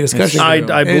Rag Company discussion. I group.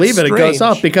 believe It's it. It goes strange.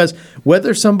 up because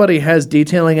whether somebody has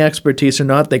detailing expertise or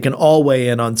not, they can all weigh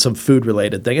in on some food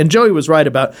related thing. And Joey was right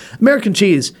about American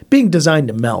cheese being designed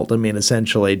to melt. I mean,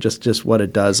 essentially, just what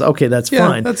it does. Okay, that's Yeah,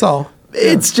 fine. that's all.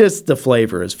 It's just the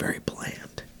flavor is very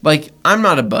bland. Like I'm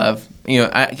not above.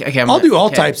 I'll do all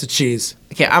types of cheese.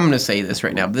 Okay, I'm going to say this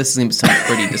right now, but this seems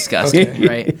pretty disgusting,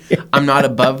 right? I'm not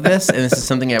above this, and this is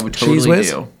something I would Cheese totally whiz?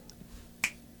 do.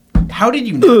 How did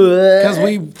you know? Because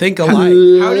we think alike.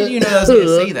 How did you know I was going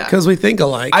to say that? Because we think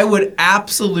alike. I would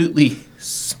absolutely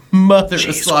smother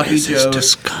a sloppy whiz is Joe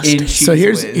disgusting. in cheese so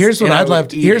here's whiz, what and I I'd love.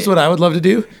 would eat Here's it. what I would love to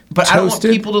do. But I don't want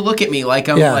Toasted. people to look at me like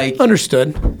I'm Yeah, like,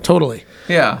 understood. Totally.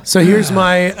 yeah. So here's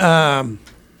my.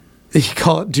 You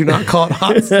call it. Do not call it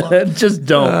hot slop. Just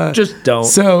don't. Just don't.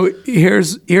 So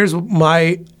here's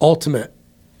my ultimate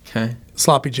Okay.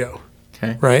 sloppy Joe.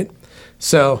 Okay. Right.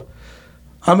 So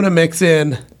I'm gonna mix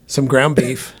in some ground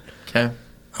beef. Okay.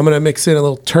 I'm gonna mix in a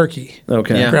little turkey.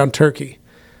 Okay. Yeah. Ground turkey.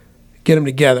 Get them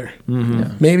together.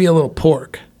 Maybe a little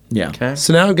pork. Yeah. Okay.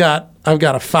 So now I've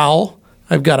got a fowl,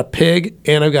 I've got a pig,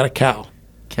 and I've got a cow.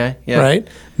 Okay. Yeah. Right.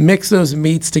 Mix those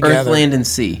meats Earth, together. land, and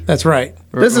sea. That's right.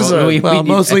 This is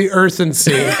Mostly earth and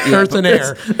sea, earth and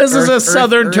air. This is a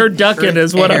southern Earth, turducken,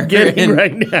 is what air, I'm getting and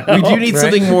right now. We do need Right.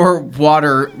 something more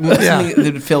water, something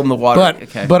that would fill in the water. But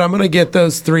okay. but I'm gonna get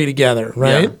those three together,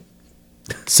 right?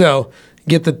 So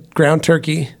get the ground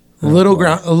turkey, a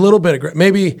little bit of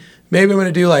maybe I'm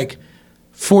gonna do like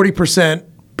 40%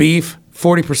 beef,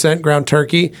 40% ground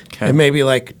turkey, Okay. and maybe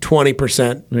like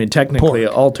 20%. I mean, technically,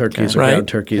 Pork. all turkeys are Right? ground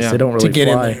turkeys. Yeah. They don't to really get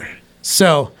fly. in there.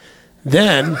 So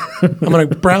Then I'm going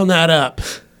to brown that up.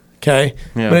 Okay.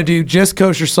 Yeah. I'm going to do just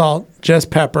kosher salt, just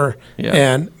pepper, Yeah.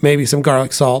 and maybe some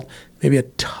garlic salt, maybe a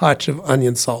touch of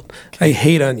onion salt. I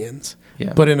hate onions.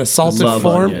 Yeah. But in a salted Love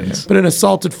form, onions.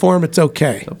 it's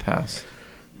okay. They'll pass.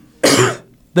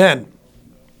 Then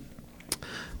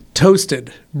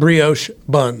toasted brioche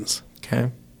buns,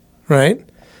 Okay. right?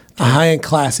 A high and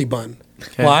classy bun.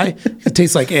 Okay. Why? It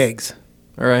tastes like eggs.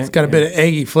 All right. It's got a bit of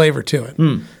eggy flavor to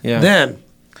it. Yeah. Then,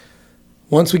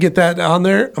 once we get that on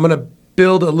there, I'm going to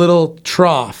build a little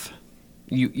trough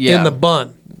Yeah. in the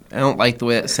bun I don't like the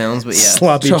way it sounds, but yeah.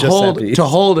 Sloppy to Giuseppe.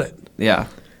 hold it. Yeah.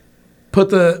 Put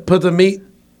the meat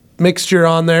mixture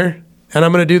on there, and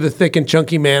I'm going to do the thick and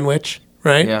chunky manwich,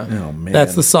 right? Yeah. Oh, man.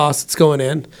 That's the sauce that's going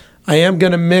in. I am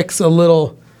going to mix a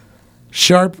little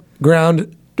sharp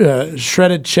ground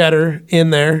shredded cheddar in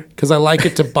there because I like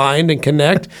it to bind and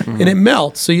connect, and it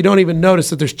melts so you don't even notice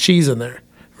that there's cheese in there,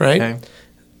 right? Okay.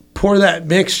 Pour that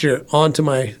mixture onto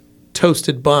my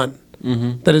toasted bun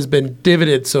that has been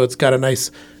divoted so it's got a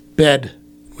nice bed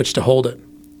which to hold it.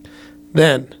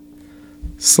 Then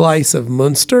slice of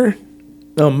Munster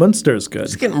Oh, Munster's good.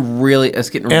 It's getting really and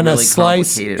really a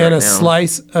slice complicated and right a now.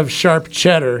 slice of sharp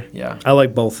cheddar. Yeah. I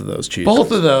like both of those cheeses.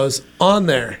 Both of those on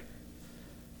there.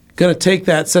 Gonna take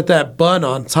that, set that bun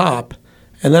on top,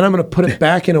 and then I'm gonna put it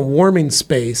back in a warming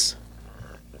space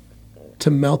to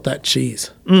melt that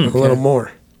cheese a little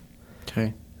more.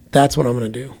 Okay. That's what I'm gonna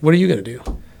do. What are you gonna do?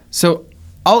 So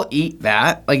I'll eat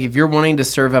that. Like if you're wanting to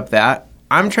serve up that,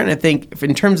 I'm trying to think if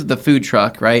in terms of the food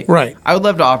truck, right? Right. I would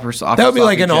love to offer That would be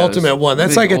like Sloppy an Joes. ultimate one.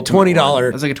 That's That'd be like the a ultimate $20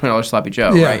 one. That's like a $20 sloppy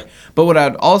Joe, Yeah. right? But what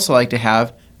I'd also like to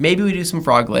have, maybe we do some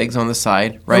frog legs on the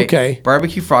side, right? Okay.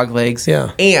 Barbecue frog legs.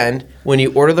 Yeah. And when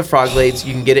you order the frog legs,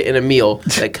 you can get it in a meal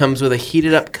that comes with a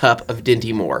heated up cup of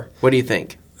Dinty Moore. What do you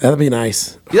think? That'd be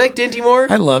nice. You like Dinty Moore?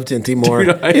 I love Dinty Moore.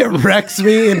 Dude, It wrecks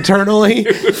me internally.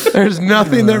 There's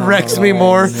nothing that wrecks me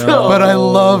more, but I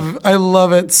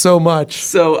love it so much.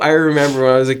 So I remember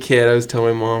when I was a kid, I was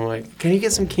telling my mom, like, "Can you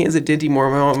get some cans of Dinty Moore?"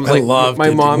 My mom was I like, love "My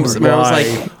Dinty mom's." Moore. My mom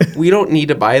was like, "We don't need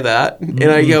to buy that." And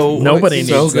I go, Nobody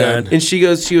so needs good. that. And she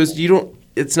goes, "You don't.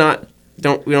 It's not.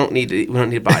 We don't need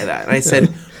to buy that." And I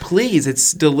said, "Please,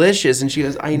 it's delicious." And she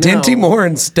goes, "I know." Dinty Moore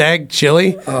and Stag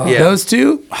Chili, Yeah. those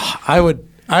two,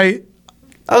 I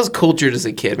was cultured as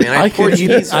a kid, man. I I had could eat,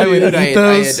 Portuguese I would food. eat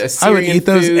those. I I would eat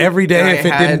those every day if it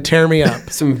didn't didn't tear me up.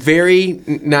 Some very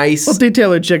nice. Well,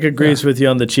 Detailer Chick agrees with you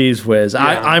on the Cheese Whiz.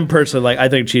 Yeah. I'm personally like, I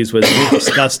think Cheese Whiz is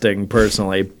disgusting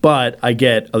personally, but I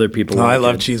get other people. Oh, I like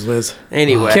love it. Cheese Whiz.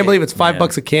 Anyway. I can't believe it's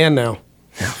 $5 a can now.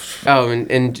 Oh,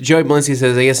 and Joey Balenci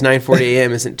says, I guess 9:40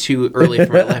 a.m. isn't too early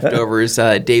for my leftovers.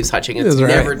 Dave's Hot Chicken. It's That's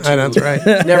right. never too, That's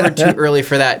right. never too early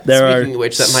for that. There Speaking are of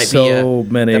which, that might so be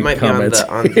many that might comments be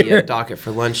on the docket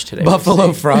for lunch today.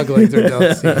 Buffalo frog legs are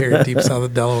delicacy here in deep south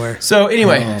of Delaware. So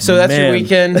anyway, so that's your man.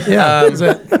 weekend. Yeah,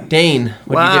 Dane,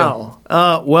 what do you do? Wow.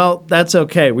 Well, that's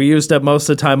okay. We used up most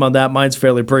of the time on that. Mine's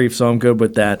fairly brief, so I'm good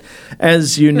with that.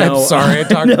 As you know, I'm sorry, I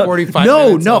talked 45 No,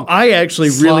 minutes. no, on I actually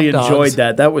really slop enjoyed dogs.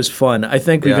 that. That was fun. I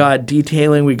think we Yeah. got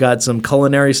detailing, we got some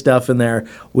culinary stuff in there.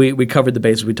 We covered the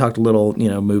bases. We talked a little,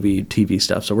 movie, TV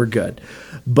stuff, so we're good.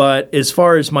 But as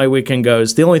far as my weekend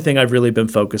goes, the only thing I've really been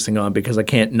focusing on, because I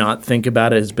can't not think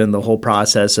about it, has been the whole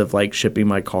process of like shipping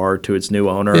my car to its new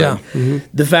owner. Yeah. And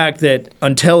the fact that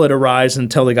until it arrives,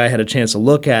 until the guy had a chance to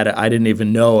look at it, I didn't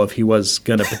even know if he was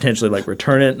going to potentially like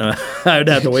return it. And I would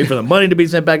have to wait for the money to be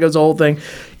sent back. It was the whole thing.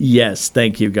 Yes,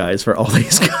 thank you guys for all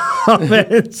these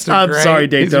comments. are I'm great. sorry,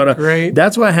 These are Daytona. great.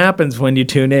 That's what happens when you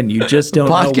tune in. You just don't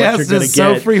know what you're Podcast going to is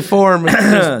so get. free form. It's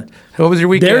just- What was your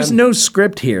weekend? There's no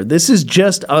script here. This is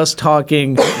just us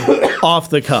talking off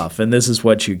the cuff, and this is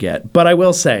what you get. But I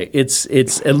will say, it's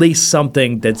at least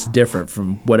something that's different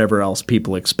from whatever else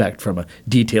people expect from a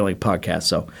detailing podcast.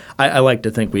 So I like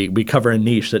to think we cover a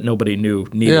niche that nobody knew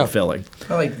needed Yeah. filling.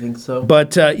 I like to think so.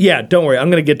 But yeah, don't worry. I'm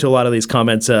going to get to a lot of these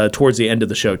comments towards the end of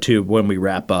the show too when we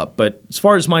wrap up. But as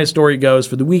far as my story goes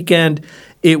for the weekend,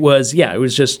 it was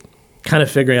just kind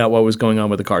of figuring out what was going on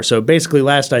with the car. So basically,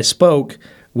 last I spoke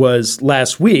was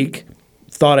last week.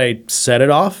 Thought I set it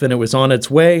off and it was on its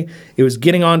way. It was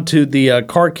getting onto the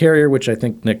car carrier, which I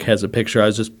think Nick has a picture. I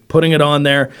was just putting it on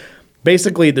there.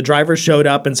 Basically, the driver showed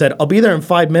up and said, I'll be there in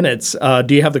 5 minutes.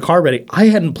 Do you have the car ready? I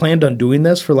hadn't planned on doing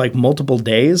this for like multiple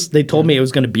days. They told me it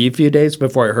was going to be a few days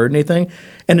before I heard anything.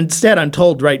 And instead, I'm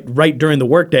told right during the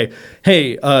workday,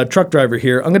 hey, truck driver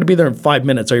here, I'm going to be there in 5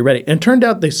 minutes. Are you ready? And it turned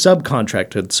out they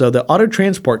subcontracted. So the auto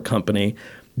transport company,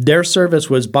 their service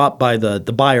was bought by the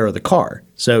buyer of the car.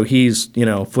 So he's,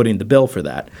 footing the bill for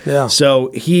that. Yeah. So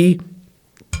he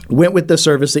went with the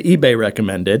service that eBay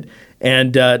recommended,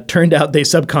 And turned out they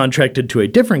subcontracted to a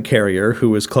different carrier who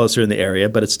was closer in the area,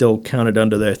 but it still counted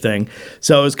under their thing.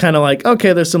 So it was kind of like,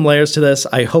 okay, there's some layers to this.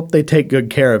 I hope they take good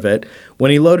care of it.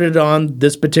 When he loaded it on,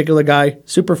 this particular guy,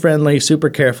 super friendly, super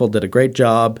careful, did a great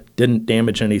job, didn't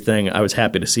damage anything. I was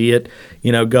happy to see it,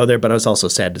 go there, but I was also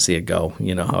sad to see it go.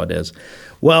 You know how it is.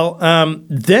 Well,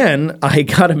 then I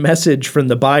got a message from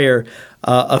the buyer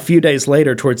a few days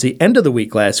later towards the end of the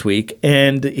week last week,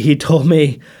 and he told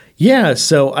me, yeah,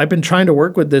 so I've been trying to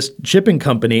work with this shipping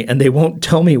company, and they won't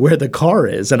tell me where the car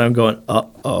is. And I'm going,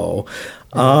 uh-oh.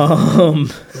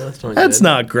 That's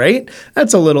not great.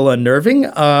 That's a little unnerving.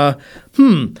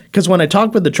 Because when I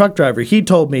talked with the truck driver, he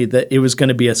told me that it was going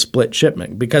to be a split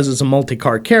shipment because it's a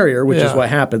multi-car carrier, which is what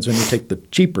happens when you take the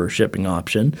cheaper shipping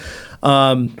option.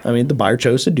 The buyer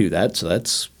chose to do that, so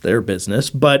that's their business.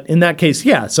 But in that case,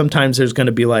 yeah, sometimes there's going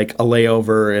to be like a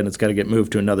layover and it's got to get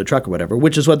moved to another truck or whatever,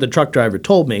 which is what the truck driver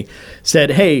told me. Said,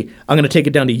 hey, I'm going to take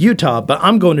it down to Utah, but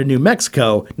I'm going to New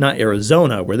Mexico, not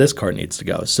Arizona, where this car needs to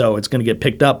go. So it's going to get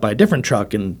picked up by a different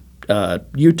truck in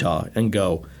Utah and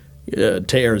go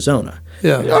to Arizona.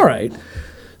 Yeah. All right.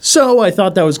 So I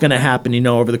thought that was going to happen,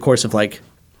 over the course of like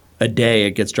a day.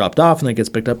 It gets dropped off and then it gets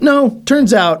picked up. No,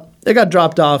 turns out it got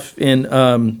dropped off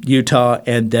in Utah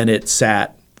and then it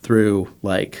sat through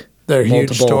like their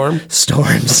huge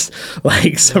storms,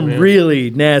 like some really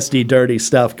nasty, dirty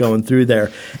stuff going through there.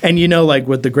 And like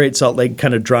with the Great Salt Lake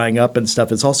kind of drying up and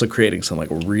stuff, it's also creating some like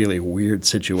really weird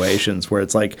situations where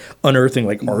it's like unearthing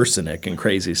like arsenic and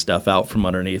crazy stuff out from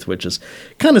underneath, which is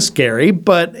kind of scary.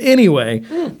 But anyway,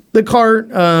 the car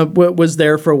was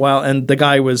there for a while, and the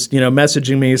guy was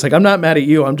messaging me. He's like, I'm not mad at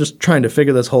you. I'm just trying to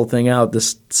figure this whole thing out.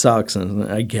 This sucks, and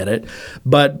I get it.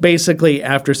 But basically,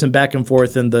 after some back and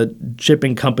forth and the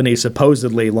shipping company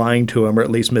supposedly lying to him or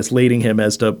at least misleading him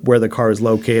as to where the car is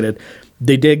located,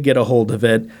 they did get a hold of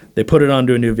it. They put it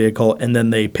onto a new vehicle, and then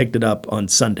they picked it up on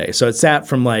Sunday. So it sat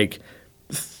from like,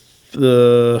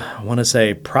 I want to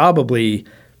say probably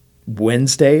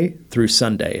Wednesday through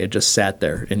Sunday. It just sat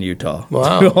there in Utah.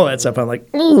 Wow. All that stuff. I'm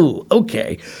like, ooh,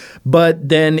 okay. But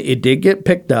then it did get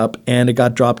picked up and it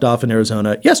got dropped off in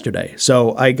Arizona yesterday.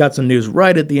 So I got some news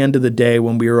right at the end of the day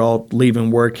when we were all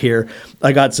leaving work here.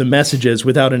 I got some messages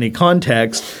without any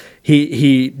context.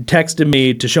 He texted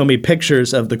me to show me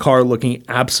pictures of the car looking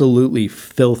absolutely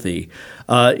filthy.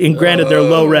 And granted, they're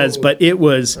low res, but it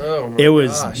was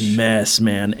mess,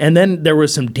 man. And then there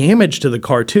was some damage to the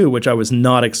car too, which I was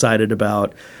not excited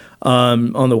about.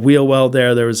 On the wheel well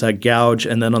there was a gouge,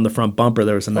 and then on the front bumper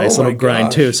there was a nice little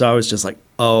grind too. So I was just like,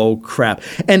 oh crap.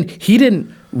 And he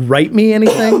didn't write me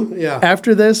anything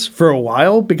after this for a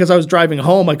while because I was driving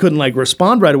home. I couldn't like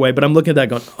respond right away, but I'm looking at that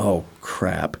going, oh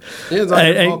crap.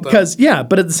 Because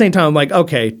but at the same time I'm like,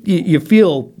 okay, you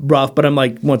feel rough, but I'm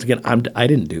like, once again, I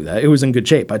didn't do that. It was in good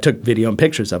shape. I took video and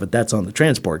pictures of it. That's on the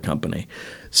transport company.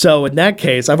 So in that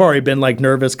case, I've already been like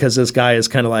nervous because this guy is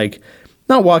kind of like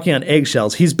not walking on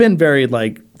eggshells. He's been very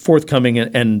like forthcoming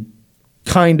and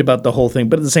kind about the whole thing,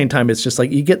 but at the same time, it's just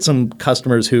like you get some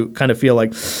customers who kind of feel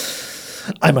like,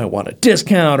 I might want a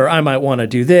discount, or I might want to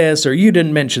do this, or you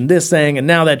didn't mention this thing, and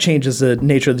now that changes the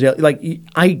nature of the deal. Like,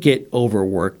 I get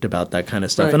overworked about that kind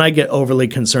of stuff, and I get overly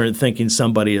concerned thinking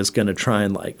somebody is going to try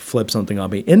and like flip something on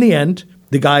me. In the end,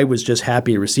 the guy was just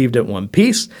happy he received it in one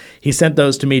piece. He sent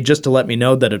those to me just to let me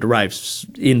know that it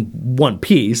arrived in one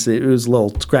piece. It was a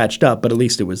little scratched up, but at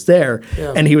least it was there,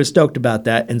 and he was stoked about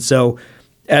that. And so,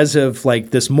 as of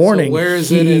like this morning, so where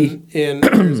is it in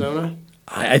Arizona?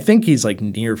 I think he's like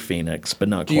near Phoenix, but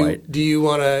not quite. Did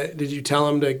you tell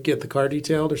him to get the car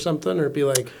detailed or something, or be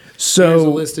like, so here's a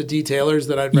list of detailers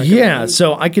that I'd recommend? Yeah,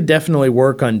 so I could definitely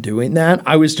work on doing that.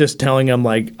 I was just telling him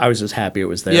like I was just happy it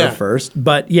was there first.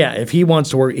 But yeah, if he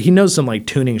wants to work, he knows some like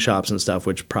tuning shops and stuff,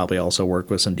 which probably also work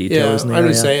with some detailers in the area.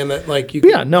 I'm just saying that like you.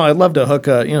 Yeah, no, I'd love to hook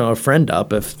a friend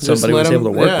up if somebody was able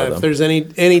to work with him. If there's any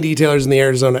detailers in the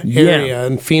Arizona area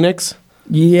in Phoenix.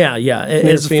 Yeah.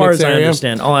 As far as I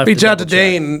understand, I'll have to reach out to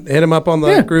Dane and hit him up on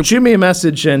the group. Shoot me a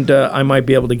message, and I might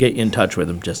be able to get you in touch with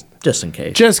him just in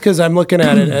case. Just because I'm looking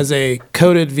at it as a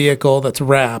coated vehicle that's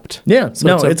wrapped. Yeah,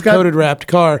 so it's a coated wrapped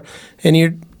car, and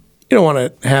you don't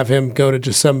want to have him go to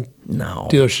just some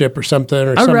dealership or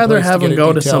something. I'd rather have him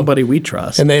go to somebody we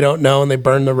trust, and they don't know, and they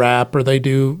burn the wrap, or they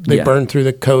burn through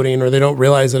the coating, or they don't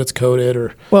realize that it's coated,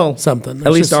 or something.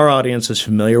 At least our audience is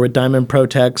familiar with Diamond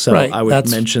Protect, so I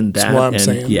would mention that. That's what I'm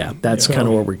saying. Yeah, that's kind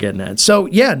of what we're getting at. So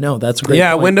that's a great.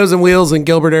 Yeah, point. Windows and Wheels in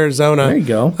Gilbert, Arizona. There you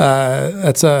go.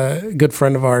 That's a good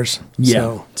friend of ours.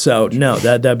 Yeah. So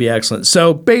that'd be excellent.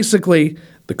 So basically,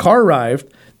 the car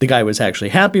arrived. The guy was actually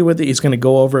happy with it. He's going to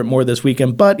go over it more this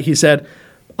weekend, but he said,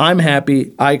 I'm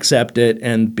happy. I accept it.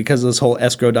 And because of this whole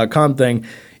escrow.com thing,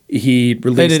 he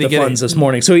released the funds this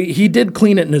morning. So he did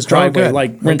clean it in his driveway,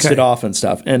 rinsed it off and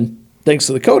stuff. And thanks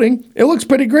to the coating, it looks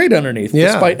pretty great underneath,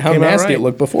 despite how nasty it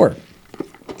looked before.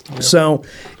 Yeah. So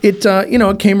it,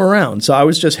 it came around. So I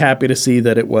was just happy to see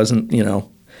that it wasn't,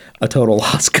 a total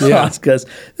lost cause, because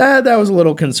that was a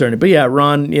little concerning. But yeah,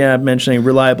 Ron, mentioning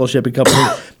reliable shipping company.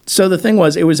 So the thing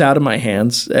was, it was out of my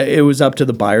hands. It was up to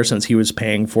the buyer, since he was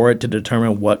paying for it, to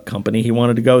determine what company he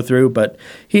wanted to go through. But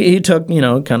he took,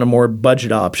 kind of more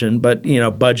budget option. But,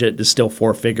 budget is still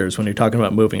 4 figures when you're talking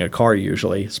about moving a car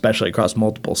usually, especially across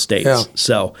multiple states. Yeah.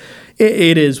 So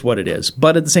it is what it is.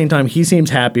 But at the same time, he seems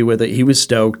happy with it. He was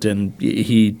stoked, and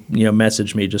he,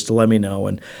 messaged me just to let me know.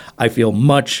 And I feel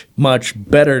much, much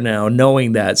better now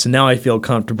knowing that. So now I feel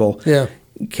comfortable. Yeah.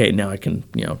 Okay, now I can,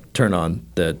 turn on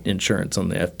the insurance on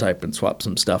the F-Type and swap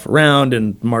some stuff around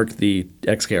and mark the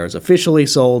XKR as officially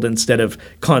sold, instead of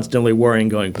constantly worrying,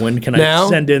 going, when can I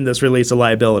send in this release of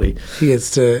liability?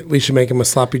 We should make him a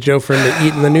Sloppy Joe for him to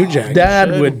eat in the new Jag. That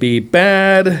would be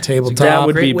bad. Tabletop. That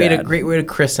would be bad. Great way to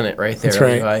christen it right there. That's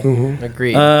right. Mm-hmm.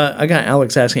 Agreed. I got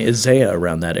Alex asking, is Zaya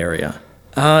around that area?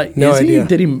 No idea.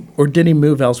 Did he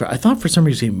move elsewhere? I thought for some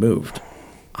reason he moved.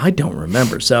 I don't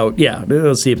remember. So yeah,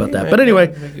 we'll see about that. But anyway,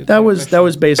 that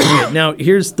was basically it. Now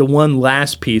here's the one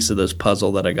last piece of this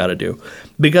puzzle that I got to do,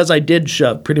 because I did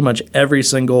shove pretty much every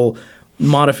single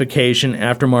modification,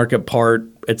 aftermarket part,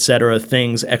 etc.,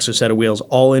 things, extra set of wheels,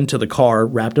 all into the car,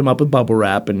 wrapped them up with bubble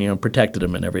wrap, and protected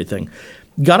them and everything.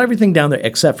 Got everything down there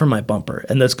except for my bumper,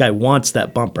 and this guy wants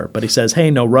that bumper, but he says,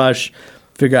 "Hey, no rush.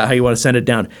 Figure out how you want to send it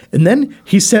down." And then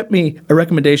he sent me a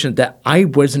recommendation that I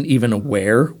wasn't even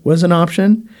aware was an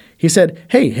option. He said,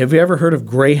 "Hey, have you ever heard of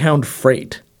Greyhound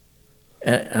Freight?"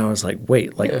 And I was like,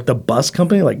 wait, the bus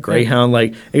company, like Greyhound,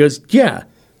 he goes, yeah,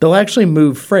 they'll actually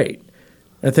move freight.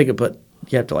 I think, but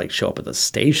you have to show up at the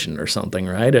station or something,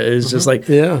 right? It's just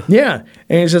yeah.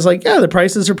 And he's just like, yeah, the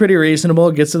prices are pretty reasonable.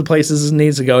 It gets to the places it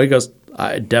needs to go. He goes,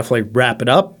 I'd definitely wrap it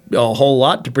up a whole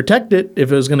lot to protect it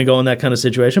if it was going to go in that kind of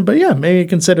situation. But yeah, maybe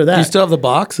consider that. Do you still have the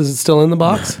box? Is it still in the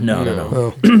box?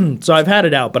 No. So I've had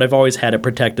it out, but I've always had it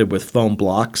protected with foam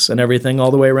blocks and everything all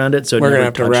the way around it. So we're going to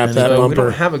have to wrap that bumper. We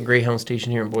don't have a Greyhound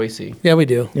station here in Boise. Yeah, we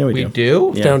do. Yeah, we do?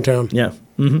 It's downtown. Yeah.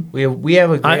 Mm-hmm. We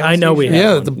have a Greyhound I know station? we have.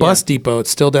 Yeah, the bus depot. It's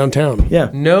still downtown.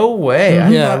 Yeah. No way.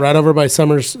 Yeah, right over by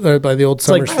Summers, by the old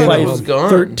Summers. It's like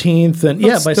 13th and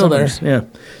by Summers. There.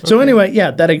 Yeah. So anyway,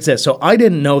 that exists. So I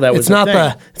didn't know that was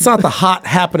it's not the hot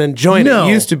happening joint it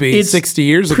used to be 60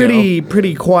 years ago.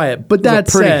 Pretty quiet. But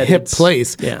that's a pretty hip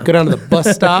place. Yeah. Go down to the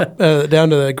bus stop, down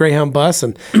to the Greyhound bus,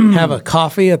 and have a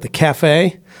coffee at the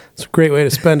cafe. It's a great way to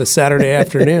spend a Saturday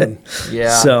afternoon. Yeah.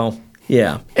 So.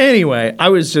 Yeah. Anyway, I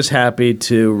was just happy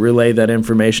to relay that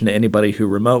information to anybody who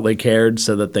remotely cared,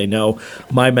 so that they know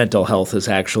my mental health is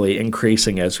actually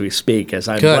increasing as we speak, as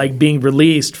I'm being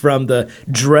released from the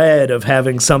dread of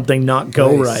having something not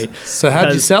go right. So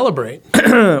how'd you celebrate?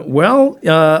 Well,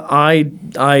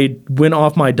 I went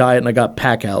off my diet and I got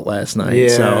pack out last night.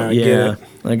 Yeah, so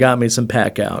I got me some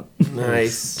pack out.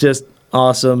 Nice. Just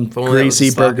awesome,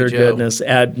 greasy burger goodness.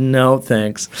 No,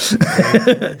 thanks.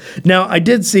 Now, I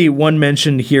did see one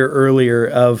mention here earlier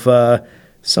of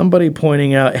somebody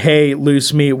pointing out, "Hey,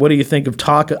 loose meat, what do you think of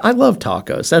taco?" I love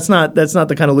tacos. That's not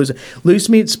the kind of loose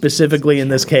meat specifically in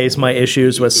this case. My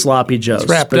issues with Sloppy Joe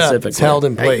specifically. It's held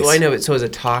in place. I know it. So is a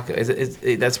taco.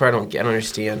 That's where I don't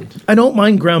understand. I don't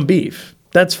mind ground beef.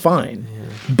 That's fine. Yeah.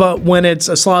 But when it's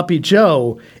a Sloppy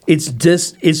Joe, it's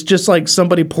just like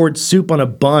somebody poured soup on a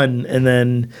bun and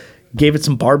then gave it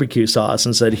some barbecue sauce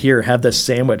and said, "Here, have this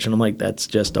sandwich." And I'm like, that's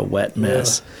just a wet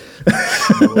mess.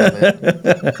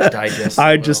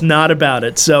 I'm just not about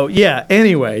it. So yeah,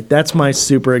 anyway, that's my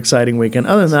super exciting weekend.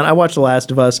 Other than that, I watched The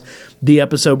Last of Us, the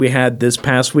episode we had this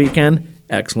past weekend.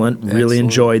 Excellent. Really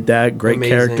enjoyed that. Great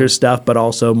character stuff, but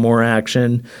also more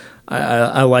action.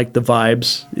 I like the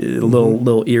vibes, a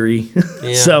little eerie.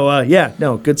 Yeah.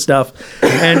 So, good stuff.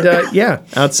 And,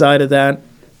 outside of that,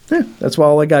 that's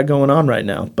all I got going on right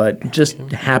now. But just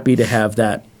happy to have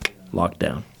that locked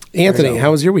down. Anthony,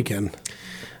 how was your weekend?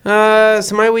 So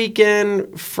my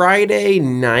weekend, Friday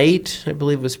night, I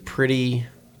believe, was pretty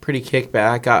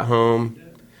kickback. Got home,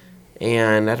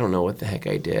 and I don't know what the heck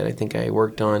I did. I think I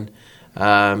worked on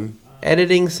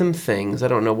editing some things. I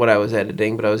don't know what I was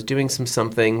editing, but I was doing some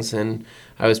things, and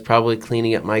I was probably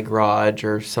cleaning up my garage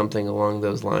or something along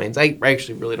those lines. I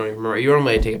actually really don't even remember. You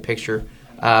normally take a picture,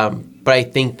 but I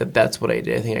think that's what I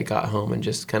did. I think I got home and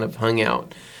just kind of hung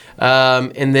out.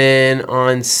 And then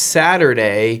on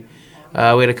Saturday, we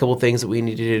had a couple things that we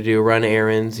needed to do, run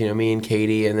errands, me and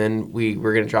Katie, and then we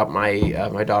were going to drop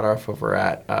my daughter off over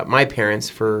at my parents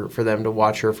for them to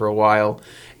watch her for a while.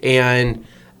 And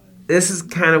this is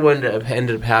kind of what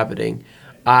ended up happening.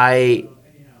 I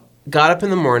got up in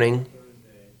the morning,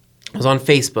 I was on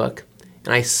Facebook,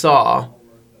 and I saw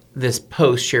this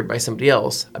post shared by somebody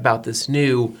else about this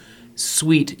new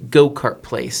sweet go-kart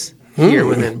place here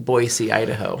within Boise,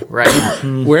 Idaho, right?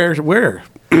 Where?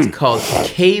 It's called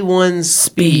K1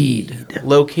 Speed,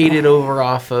 located over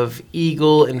off of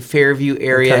Eagle and Fairview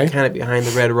area, kind of behind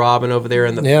the Red Robin over there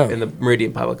in the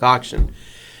Meridian Public Auction.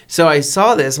 So I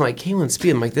saw this, I'm like, K1 Speed,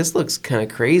 I'm like, this looks kind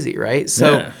of crazy, right?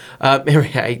 So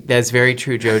that's very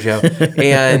true, JoJo.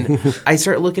 And I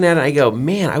start looking at it, and I go,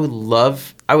 man, I would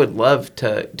love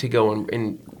to go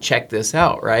and check this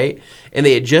out, right? And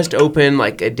they had just opened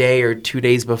like a day or 2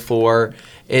 days before.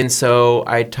 And so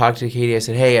I talked to Katie. I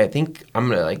said, hey, I think I'm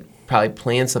going to probably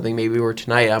plan something. Maybe we're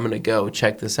tonight. I'm going to go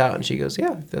check this out. And she goes,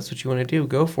 yeah, if that's what you want to do,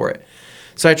 go for it.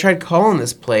 So I tried calling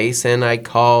this place, and I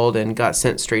called and got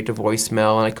sent straight to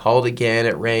voicemail. And I called again,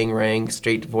 it rang,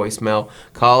 straight to voicemail.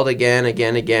 Called again,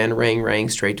 rang,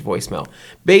 straight to voicemail.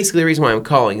 Basically, the reason why I'm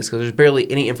calling is because there's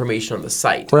barely any information on the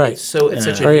site. Right. So it's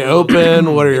such a are you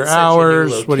open? What are your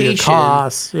hours? What are your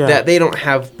costs? Yeah. That they don't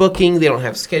have booking, they don't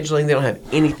have scheduling, they don't have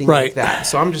anything like that.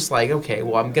 So I'm just like, okay,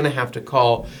 well, I'm going to have to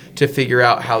call to figure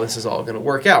out how this is all going to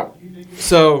work out.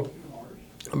 So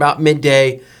about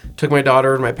midday, took my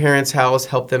daughter to my parents' house,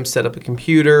 helped them set up a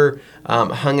computer,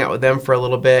 hung out with them for a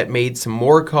little bit, made some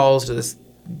more calls to this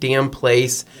damn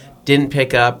place, didn't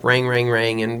pick up, rang,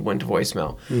 and went to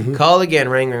voicemail. Called again,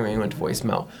 rang, went to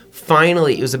voicemail.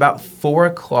 Finally, it was about 4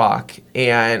 o'clock,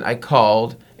 and I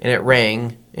called, and it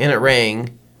rang, and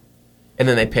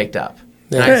then they picked up.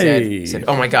 And I said,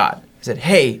 oh my God. I said,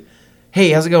 hey,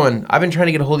 how's it going? I've been trying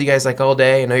to get a hold of you guys all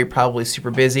day. I know you're probably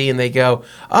super busy. And they go,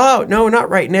 oh, no, not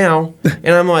right now.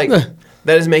 And I'm like, that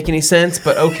doesn't make any sense,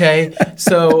 but okay.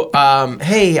 So,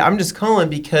 hey, I'm just calling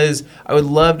because I would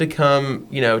love to come,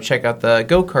 check out the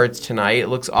go-karts tonight. It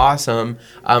looks awesome.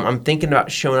 I'm thinking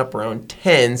about showing up around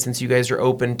 10 since you guys are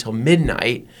open till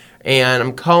midnight. And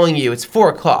I'm calling you. It's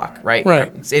 4 o'clock, right?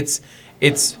 Right.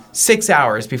 It's 6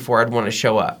 hours before I'd want to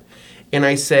show up. And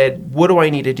I said, what do I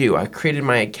need to do? I created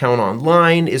my account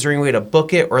online. Is there any way to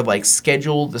book it or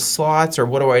schedule the slots, or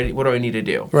what do I need to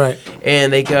do? Right.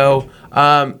 And they go,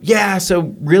 yeah,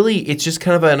 so really it's just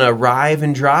kind of an arrive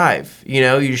and drive. You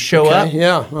just show up,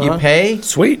 you pay,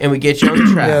 sweet, and we get you on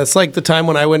the track. Yeah, it's like the time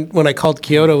when I called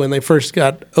Kyoto when they first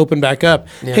got opened back up.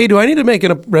 Yeah. Hey, do I need to make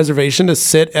a reservation to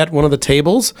sit at one of the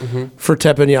tables for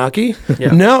teppanyaki?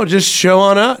 Yeah. No, just show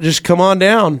on up. Just come on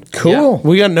down. Cool. Yeah.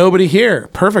 We got nobody here.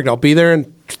 Perfect. I'll be there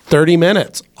in 30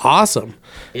 minutes. Awesome.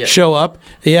 Yeah. Show up.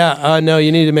 Yeah. No,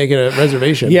 you need to make a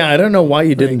reservation. Yeah, I don't know why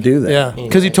you didn't do that. Yeah,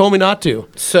 because you told me not to.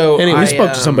 So anyway, we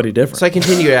spoke to somebody different. So I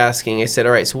continued asking. I said,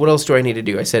 all right, so what else do I need to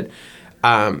do? I said,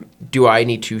 do I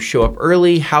need to show up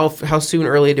early? How soon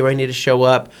early do I need to show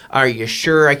up? Are you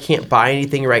sure I can't buy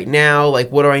anything right now?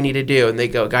 What do I need to do?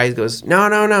 And guys goes,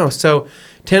 no. So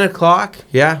 10 o'clock,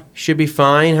 yeah, should be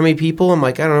fine. How many people? I'm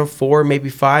like, I don't know, 4, maybe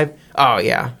 5. Oh,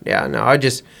 yeah, no, I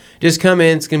just come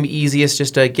in. It's going to be easiest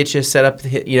just to get you set up,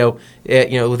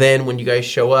 then when you guys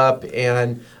show up.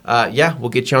 And, we'll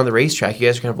get you on the racetrack. You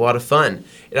guys are going to have a lot of fun.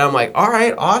 And I'm like, all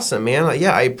right, awesome, man.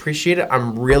 I appreciate it.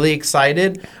 I'm really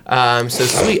excited. So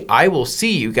sweet. I will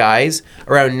see you guys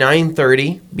around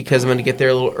 9:30 because I'm going to get there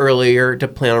a little earlier to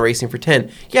plan on racing for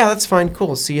 10. Yeah, that's fine.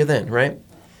 Cool. See you then, right?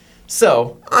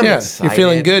 So I'm excited. You're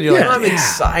feeling good. You're I'm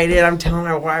excited. I'm telling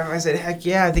my wife. I said, "Heck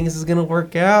yeah, I think this is gonna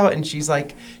work out." And she's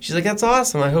like, "That's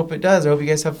awesome. I hope it does. I hope you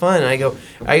guys have fun." And I go,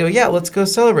 "Yeah, let's go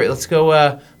celebrate. Let's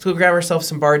go grab ourselves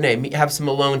some Bardnay, have some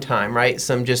alone time, right?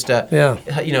 Some just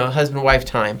husband wife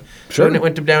time." Sure. So I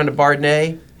went down to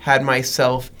Bardnay. Had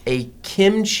myself a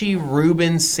kimchi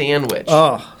Reuben sandwich.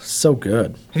 Oh, so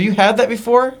good. Have you had that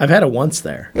before? I've had it once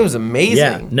there. It was amazing.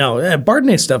 Yeah, no,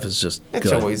 Bardnay stuff is just good.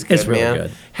 It's always good, it's really man.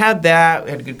 good. Had that. We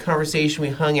had a good conversation. We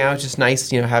hung out. It's just nice,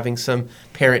 having some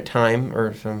parent time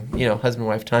or some,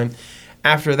 husband-wife time.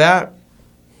 After that,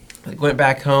 I went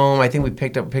back home. I think we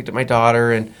picked up my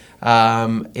daughter, and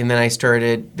then they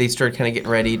started kind of getting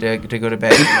ready to go to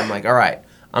bed. And I'm like, all right,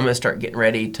 I'm going to start getting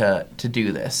ready to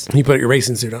do this. You put your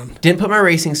racing suit on. Didn't put my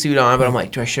racing suit on, but I'm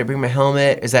like, should I bring my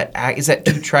helmet? Is that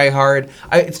too try hard?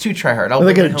 It's too try hard.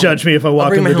 They're going to judge me if I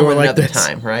walk in the door like this.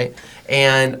 Time, right?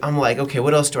 And I'm like, okay,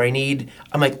 what else do I need?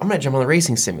 I'm like, I'm going to jump on the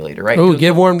racing simulator, right? Oh,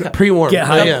 get warm, pre-warm. Get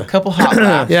a couple hot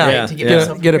laps, right?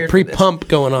 To get a pre-pump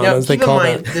going on, now, as they call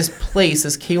it. This place,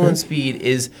 this K1 Speed,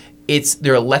 is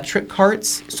they're electric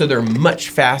carts, so they're much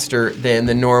faster than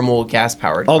the normal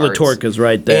gas-powered All carts. the torque is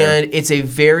right there. And it's a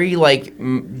very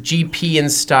GP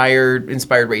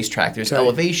inspired racetrack. There's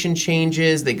elevation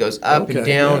changes that goes up and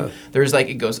down. Yeah. There's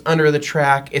it goes under the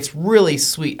track. It's really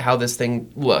sweet how this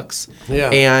thing looks. Yeah.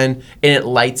 And it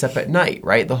lights up at night,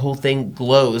 right? The whole thing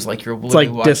glows like you're It's like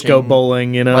watching, disco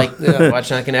bowling, you know? like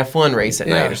watching an F1 race at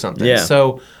night or something. Yeah.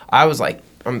 So I was like,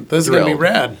 I'm This is thrilled. going to be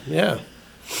rad. Yeah.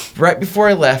 Right before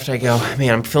I left, I go,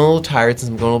 man, I'm feeling a little tired since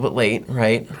I'm going a little bit late,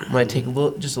 right? I'm gonna take a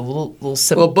little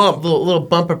sip, little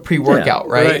bump of pre-workout,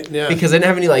 Yeah. right? Yeah. Because I didn't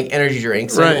have any energy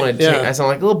drinks. So I didn't want to yeah. take. I sound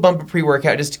like a little bump of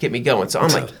pre-workout just to get me going. So I'm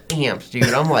amped, dude.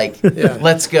 I'm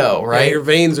let's go, right? Yeah, your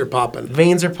veins are popping.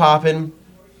 Veins are popping.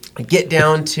 I get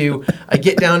down to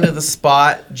the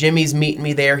spot. Jimmy's meeting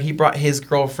me there. He brought his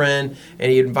girlfriend,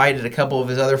 and he invited a couple of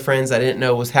his other friends I didn't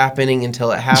know was happening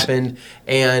until it happened.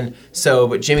 And so,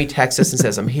 but Jimmy texts us and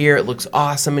says, "I'm here. It looks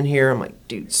awesome in here." I'm like,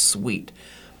 "Dude, sweet."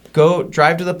 Go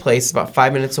drive to the place. It's about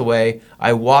 5 minutes away.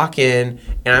 I walk in,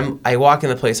 and I walk in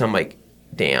the place. And I'm like,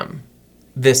 "Damn,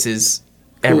 this is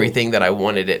everything that I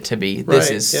wanted it to be. This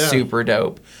Right, is yeah. super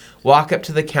dope." Walk up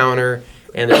to the counter.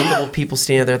 And there's a couple people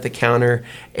standing there at the counter,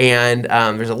 and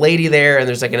there's a lady there, and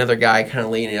there's another guy kind of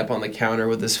leaning up on the counter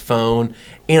with his phone.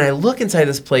 And I look inside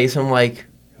this place, and I'm like,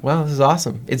 wow, this is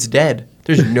awesome. It's dead.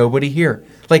 There's nobody here.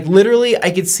 Literally,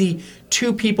 I could see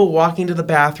 2 people walking to the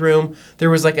bathroom. There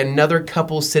was another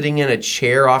couple sitting in a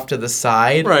chair off to the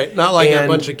side. Right, not a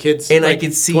bunch of kids. And I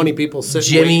could see 20 people sitting.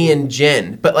 Jimmy waiting. and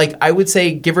Jen. But I would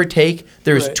say, give or take,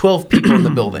 there's Right. 12 people in the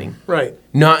building. Right.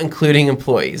 Not including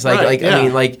employees. Right, yeah. I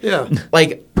mean, Yeah.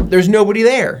 there's nobody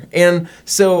there. And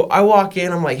so I walk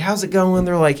in, I'm like, how's it going?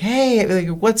 They're like, hey,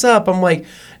 what's up? I'm like,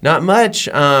 not much.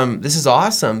 This is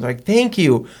awesome. They're like, thank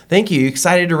you. You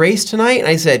excited to race tonight? And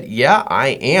I said, yeah, I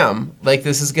am.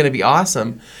 This is going to be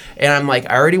awesome. And I'm like,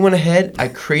 I already went ahead. I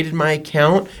created my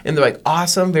account. And they're like,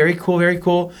 awesome. Very cool. Very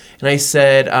cool. And I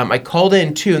said, I called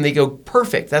in too. And they go,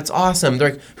 perfect. That's awesome.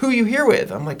 They're like, who are you here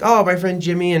with? I'm like, oh, my friend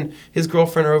Jimmy and his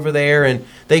girlfriend are over there. And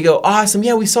they go, awesome.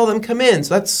 Yeah, we saw them come in.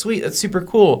 So that's sweet. That's super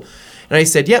cool. And I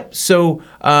said, yep. So,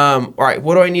 all right,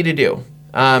 what do I need to do?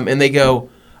 And they go,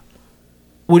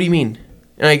 what do you mean?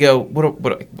 And I go, what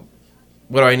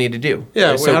do I need to do?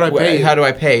 Yeah, So how do I pay you? How do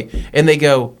I pay? And they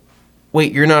go,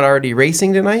 wait, you're not already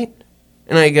racing tonight?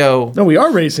 And I go, No, we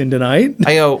are racing tonight.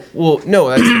 I go, well, no,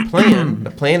 that's the plan.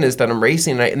 The plan is that I'm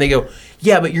racing tonight. And they go,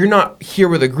 yeah, but you're not here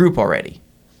with a group already.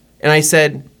 And I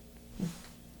said,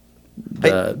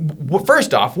 well,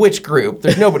 first off, which group?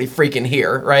 There's nobody freaking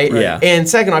here, right? Yeah. And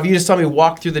second off, you just saw me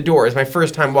walk through the door. It's my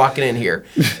first time walking in here.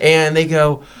 And they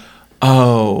go,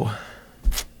 oh,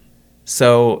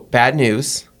 so bad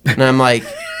news. And I'm like,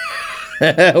 What?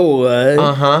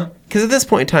 uh-huh. Because at this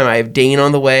point in time, I have Dane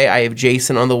on the way. I have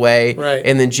Jason on the way. Right.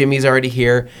 And then Jimmy's already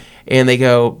here. And they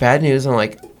go, bad news. I'm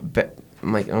like,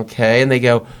 okay. And they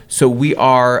go, so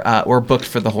we're booked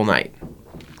for the whole night.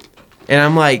 And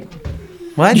I'm like,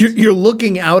 what? You're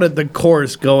looking out at the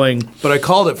course going, But I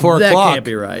called at 4 that o'clock. can't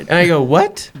be right. And I go,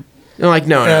 what? And I'm like,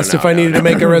 no, Asked if I needed to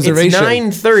make a reservation.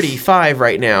 It's 9:35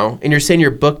 right now. And you're saying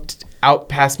you're booked out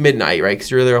past midnight, right? Because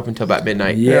you're there open until about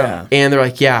midnight. Yeah. And they're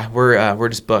like, yeah, we're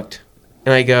just booked.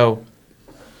 And I go,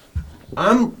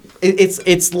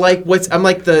 it's like I'm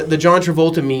like the John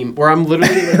Travolta meme where I'm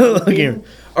literally Look here.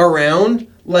 around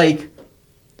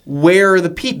where are the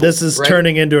people? This is right?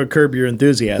 turning into a Curb Your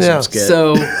Enthusiasm Yeah. skit.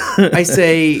 So I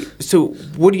say, so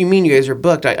what do you mean you guys are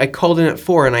booked? I called in at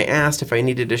 4 and I asked if I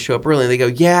needed to show up early. And they go,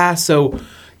 yeah, so,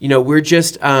 we're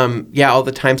just, all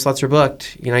the time slots are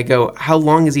booked. And I go, how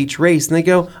long is each race? And they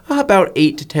go, about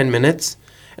 8 to 10 minutes.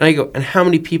 And I go, and how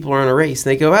many people are on a race?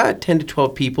 And they go, 10 to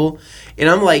 12 people. And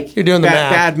I'm like, You're doing the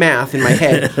math. bad math in my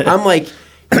head. I'm like,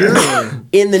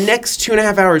 in the next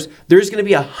 2.5 hours, there's going to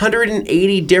be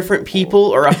 180 different people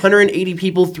or 180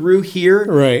 people through here,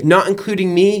 Right. not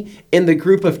including me, in the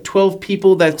group of 12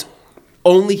 people that's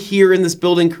only here in this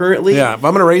building currently. Yeah, if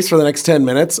I'm going to race for the next 10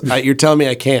 minutes, you're telling me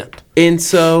I can't. And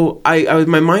so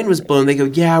my mind was blown. They go,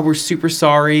 yeah, we're super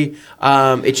sorry.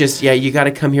 It's just, you got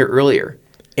to come here earlier.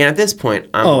 And at this point,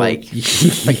 I'm like,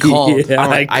 I called. Yeah, I'm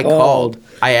like, I called.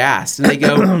 I asked. And they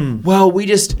go, well,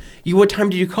 what time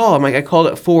did you call? I'm like, I called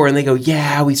at 4. And they go,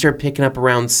 yeah, we started picking up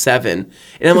around 7.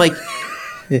 And I'm like,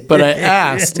 But I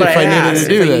asked if I needed to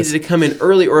do if I this. needed to come in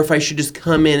early or if I should just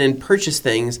come in and purchase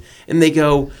things. And they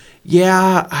go,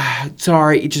 yeah,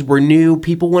 sorry, we're new.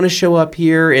 People want to show up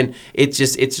here. And it's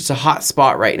just a hot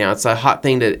spot right now. It's a hot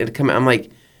thing to come out. I'm like,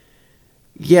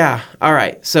 Yeah. All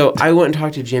right. So I went and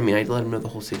talked to Jimmy. I let him know the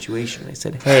whole situation. I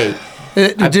said, "Hey,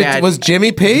 was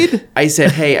Jimmy paid? I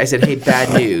said, hey,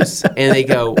 bad news." And they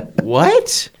go,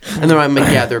 "What?" And then I'm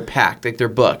like, "Yeah, they're packed. Like they're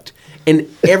booked." And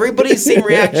everybody's same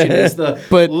reaction is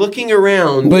looking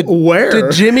around. But where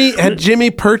had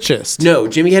Jimmy purchased? No,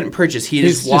 Jimmy hadn't purchased. He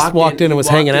just walked in and was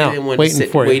hanging out, waiting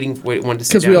for you. Wanted to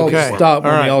sit because down. we all stop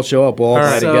when we all show up. We'll all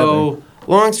play together. So,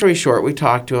 long story short, we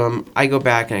talked to him. I go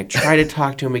back and I try to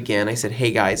talk to him again. I said,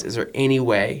 "Hey guys, is there any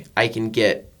way I can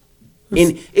get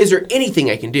in? Is there anything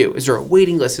I can do? Is there a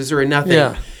waiting list? Is there a nothing?"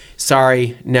 Yeah.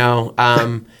 Sorry, no.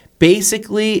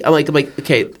 Basically, I'm like,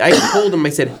 okay. I told him. I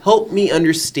said, "Help me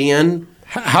understand."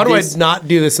 How do I not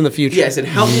do this in the future? Yeah, I said,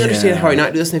 help me understand how I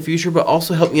not do this in the future, but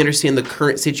also help me understand the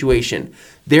current situation.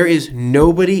 There is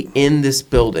nobody in this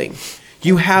building.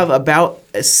 You have about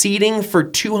a seating for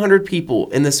 200 people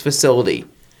in this facility.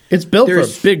 It's built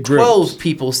There's for big groups. 12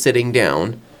 people sitting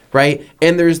down, right?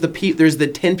 And there's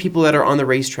the 10 people that are on the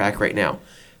racetrack right now.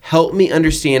 Help me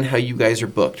understand how you guys are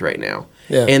booked right now.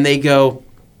 Yeah. And they go,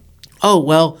 "Oh,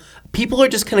 well, people are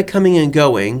just kind of coming and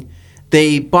going.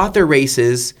 They bought their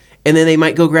races, and then they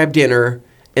might go grab dinner,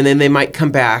 and then they might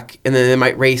come back, and then they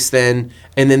might race then,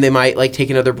 and then they might like take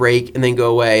another break and then go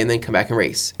away and then come back and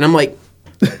race." And I'm like,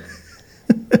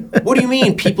 "What do you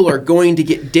mean people are going to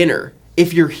get dinner?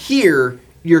 If you're here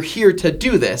to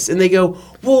do this." And they go,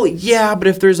 "Well, yeah, but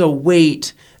if there's a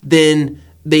wait, then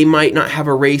they might not have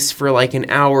a race for like an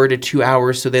hour to 2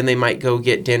 hours, so then they might go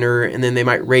get dinner, and then they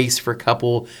might race for a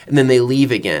couple, and then they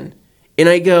leave again." And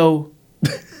I go,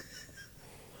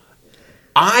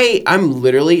 I'm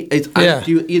literally,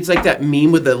 it's like that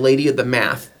meme with the lady of the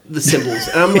math, the symbols.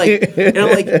 And I'm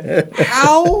like,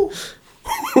 how?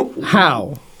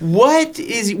 How? What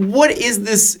is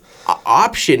this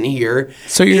option here?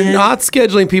 So you're not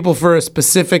scheduling people for a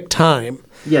specific time.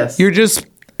 Yes. You're just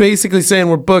basically saying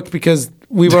we're booked because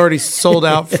we've already sold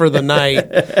out for the night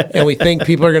and we think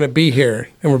people are going to be here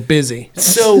and we're busy.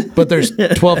 But there's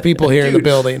 12 people here in the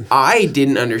building. I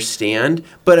didn't understand,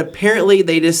 but apparently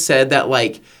they just said that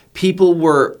like people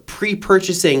were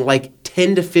pre-purchasing like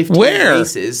 10 to 15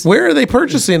 races. Where are they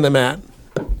purchasing them at?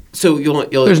 So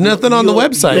there's nothing on the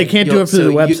website. They can't do it through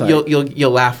the website.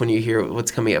 You'll laugh when you hear what's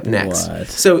coming up next. What?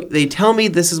 So they tell me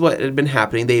this is what had been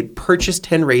happening. They had purchased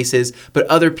 10 races, but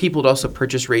other people had also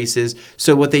purchased races.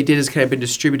 So what they did is kind of been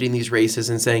distributing these races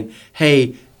and saying,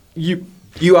 "Hey, you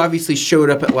obviously showed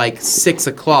up at like 6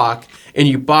 o'clock and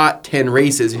you bought 10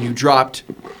 races and you dropped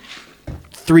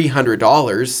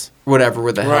 $300,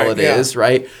 whatever the hell it is,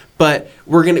 right? But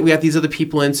we got these other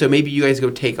people in, so maybe you guys go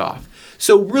take off."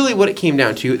 So really what it came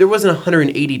down to, there wasn't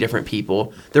 180 different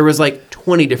people. There was like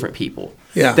 20 different people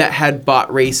that had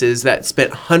bought races that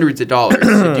spent hundreds of dollars to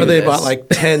do But they this. bought like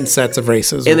 10 sets of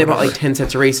races. And they bought like 10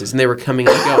 sets of races, and they were coming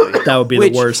and going. That would be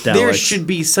the worst, Alex. There should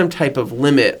be some type of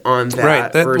limit on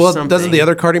that. Right. Or something. Doesn't the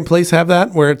other karting place have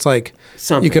that where it's like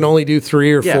Something. you can only do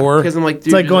 3 or 4? Because I'm like, dude,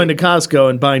 It's like going to Costco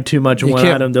and buying too much in one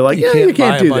item. They're like, you can't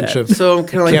buy do a bunch that. of. So I'm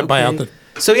kind of like, can't buy out the.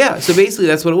 So basically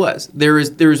that's what it was. There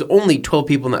was only 12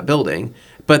 people in that building,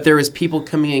 but there was people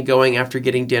coming and going after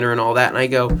getting dinner and all that. And I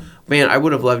go, man, I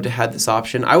would have loved to have this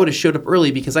option. I would have showed up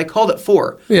early because I called at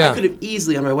 4. Yeah. I could have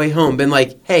easily on my way home been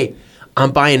like, "Hey,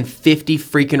 I'm buying 50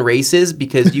 freaking races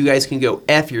because you guys can go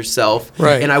F yourself,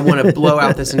 Right. and I want to blow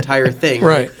out this entire thing."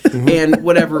 Right. And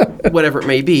whatever it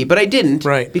may be. But I didn't,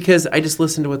 Right. because I just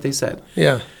listened to what they said.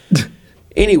 Yeah.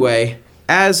 Anyway,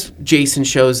 as Jason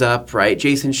shows up, right?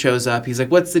 Jason shows up. He's like,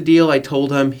 "What's the deal?" I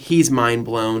told him. He's mind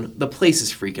blown. The place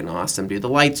is freaking awesome, dude. The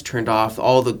lights turned off.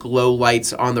 All the glow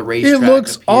lights on the racetrack. It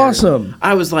looks appeared. awesome.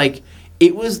 I was like,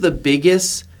 it was the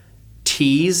biggest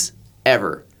tease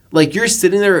ever. Like, you're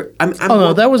sitting there.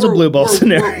 no, that was a blue ball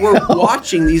scenario. We're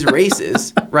watching these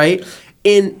races, right?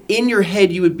 And in your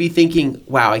head, you would be thinking,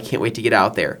 "Wow, I can't wait to get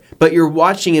out there." But you're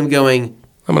watching him going,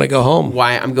 I'm going to go home.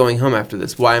 "Why I'm going home after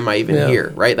this? Why am I even Yeah.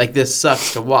 here?" Right? Like, this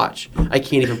sucks to watch. I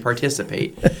can't even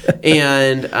participate.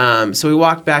 And so we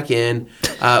walked back in.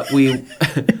 We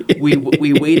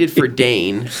waited for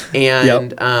Dane,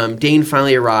 and Dane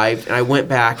finally arrived. And I went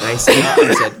back and I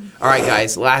said, "All right,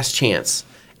 guys, last chance.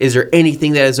 Is there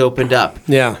anything that has opened up?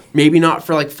 Yeah. Maybe not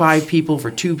for like 5 people, for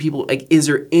 2 people. Like, is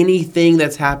there anything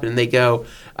that's happened?" And they go,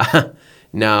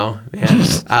 "No,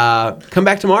 man. Come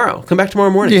back tomorrow. Come back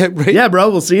tomorrow morning." Yeah, right. Yeah, bro,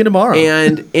 we'll see you tomorrow.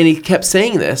 And he kept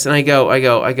saying this, and I go,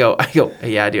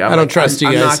 "Yeah, dude. I don't trust you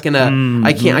I'm guys." not gonna.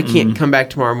 I can't come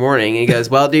back tomorrow morning." And he goes,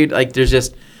 "Well, dude, like, there's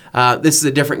just this is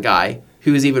a different guy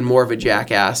who is even more of a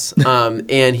jackass."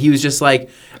 And he was just like,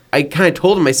 I kind of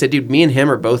told him, I said, dude, me and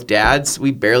him are both dads.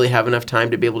 We barely have enough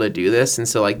time to be able to do this. And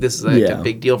so, like, this is a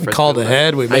big deal for us. Called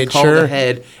ahead. We made sure. I called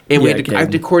ahead. And I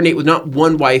have to coordinate with not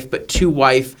one wife, but two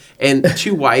wives. And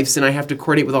I have to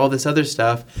coordinate with all this other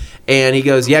stuff. And he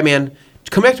goes, yeah, man,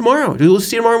 come back tomorrow. We'll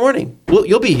see you tomorrow morning.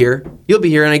 You'll be here. You'll be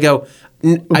here. And I go,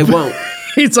 I won't.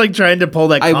 He's like trying to pull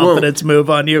that confidence move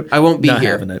on you. I won't be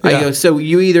here. I go, so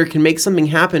you either can make something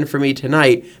happen for me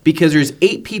tonight because there's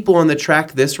 8 people on the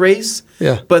track this race,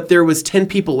 but there was 10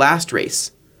 people last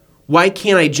race. Why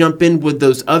can't I jump in with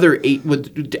those other 8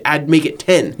 make it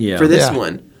 10 for this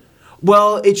one?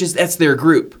 Well, that's their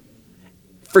group.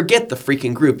 Forget the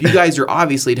freaking group. You guys are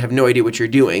obviously have no idea what you're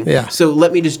doing. Yeah. So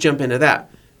let me just jump into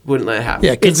that. Wouldn't let it happen.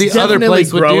 Yeah, because it's the other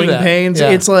place would growing do that. pains.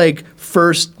 Yeah. It's like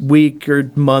first week or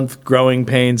month growing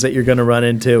pains that you're going to run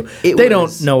into. They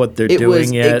don't know what they're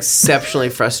doing yet. It was exceptionally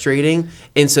frustrating.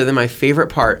 And so then my favorite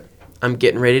part, I'm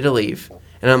getting ready to leave.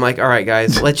 And I'm like, all right,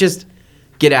 guys, let's just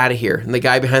get out of here. And the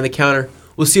guy behind the counter,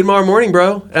 we'll see you tomorrow morning,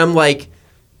 bro. And I'm like,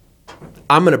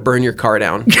 I'm going to burn your car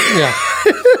down. Yeah.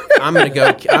 I'm gonna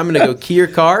go key your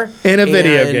car in a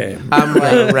video game. I'm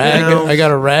like, I got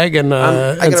a rag and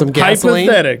some gasoline.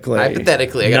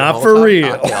 Hypothetically, I got not for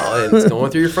real. And it's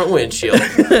going through your front windshield.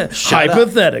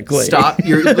 Hypothetically, stop.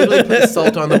 You're literally putting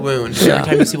salt on the wound. Every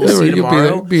time you see, we'll see you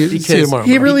tomorrow.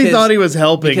 He really thought he was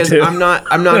helping because too. I'm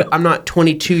not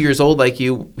 22 years old like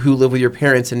you who live with your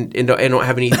parents and don't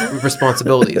have any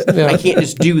responsibilities. I can't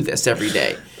just do this every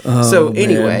day. So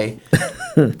anyway.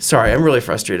 Sorry, I'm really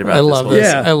frustrated about this. I love this.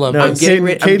 Yeah. I love this. I'm getting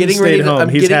ready.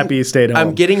 He's happy he stayed home.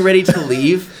 I'm getting ready to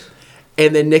leave,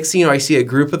 and then next thing you know, I see a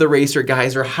group of the racer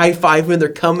guys are high-fiving. They're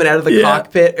coming out of the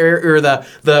cockpit or the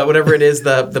whatever it is,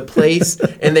 the place,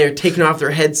 and they're taking off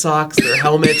their head socks, their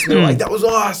helmets, and they're like, "That was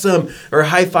awesome!" Or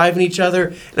high-fiving each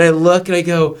other. And I look and I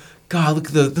go, "God, look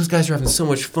at those guys are having so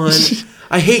much fun.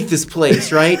 I hate this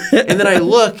place, right?" And then I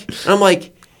look, and I'm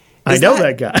like, I know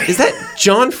that guy. Is that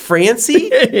John Francie?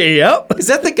 Yep. Is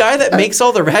that the guy that makes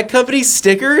all the Rag Company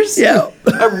stickers? Yeah.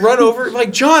 I run over,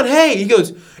 like, John, hey. He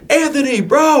goes, Anthony,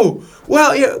 bro.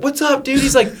 Well, yeah, what's up, dude?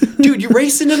 He's like, dude, you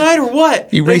racing tonight or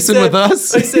what? You racing with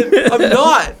us? I said,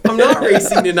 I'm not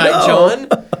racing tonight, John.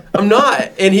 I'm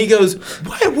not. And he goes,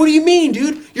 what? What do you mean,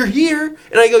 dude? You're here?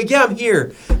 And I go, yeah, I'm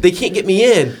here. They can't get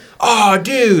me in. Oh,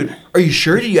 dude, are you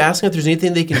sure? Did you ask them if there's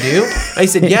anything they can do? I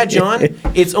said, yeah, John,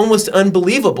 it's almost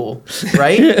unbelievable,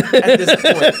 right? At this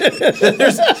point.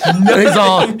 There's nothing. He's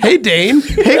all, hey, Dane.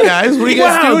 Hey, guys, what are you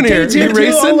guys doing here? You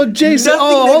racing? All Jason,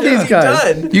 all these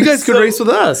guys. Done. You guys could race with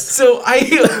us. So I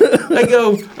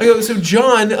go, so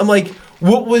John, I'm like,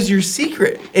 what was your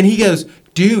secret? And he goes,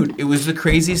 dude, it was the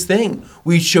craziest thing.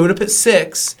 We showed up at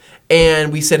 6.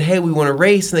 And we said, hey, we want to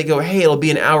race. And they go, hey, it'll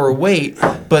be an hour wait,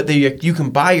 but you can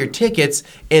buy your tickets.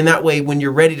 And that way, when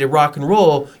you're ready to rock and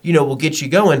roll, we'll get you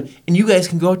going. And you guys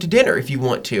can go out to dinner if you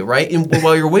want to, right? And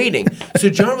while you're waiting. So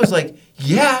John was like,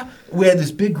 yeah. We had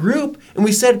this big group. And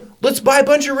we said, let's buy a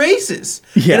bunch of races.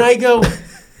 Yeah. And I go,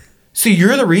 so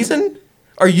you're the reason?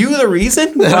 Are you the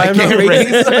reason why I'm not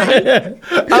racing?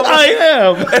 I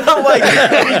am. And I'm like,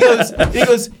 he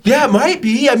goes, yeah, it might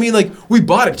be. I mean, like, we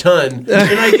bought a ton.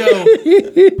 And I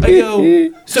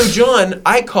go, so John,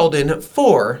 I called in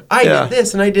 4. I did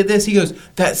this and I did this. He goes,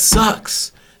 that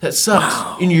sucks. That sucks.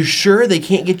 Wow. And you're sure they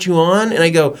can't get you on? And I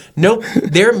go, nope.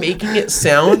 They're making it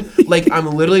sound like I'm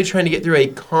literally trying to get through a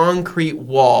concrete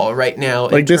wall right now.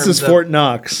 Like this is Fort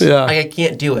Knox. Yeah. I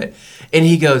can't do it. And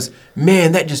he goes,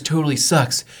 man, that just totally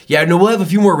sucks. Yeah, no, we'll have a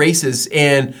few more races,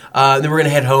 and then we're going to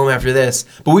head home after this.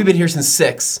 But we've been here since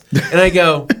 6. And I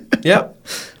go, yep.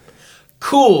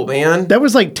 Cool, man. That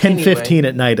was like 10:15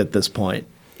 at night at this point.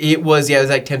 It was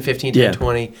like 10:15,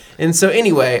 10:20. And so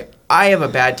anyway, I have a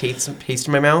bad taste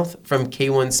in my mouth from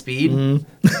K1 Speed.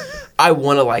 Mm-hmm. I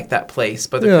want to like that place,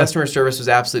 but the customer service was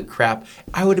absolute crap.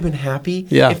 I would have been happy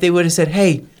if they would have said,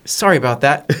 hey, sorry about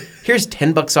that. Here's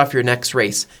 $10 off your next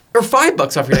race. Or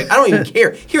 $5 off your next. I don't even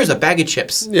care. Here's a bag of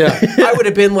chips. Yeah. I would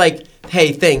have been like,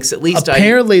 hey, thanks. At least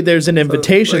Apparently there's an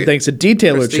invitation thanks to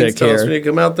Detailer Chick here. Me to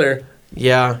come out there.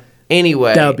 Yeah.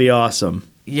 Anyway. That would be awesome.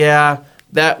 Yeah.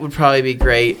 That would probably be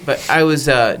great. But I was,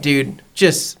 dude,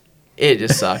 it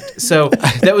just sucked. So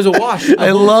that was a wash. I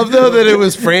love, though, that it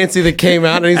was Francie that came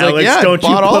out and he's Alex, like, yeah, don't I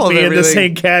bought you all put of me in everything. the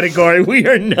same category. We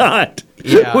are not.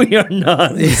 Yeah. We are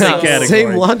not in the same category.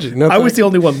 Same logic. No, I was the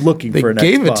only one looking they for an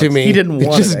gave Xbox. it to me. He didn't They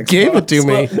want just an gave it to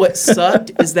Xbox. me. What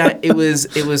sucked is that it was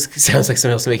sounds like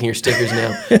somebody else making your stickers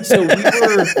now.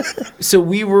 So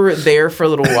we were there for a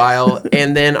little while,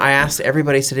 and then I asked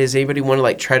everybody. I said, "Does anybody want to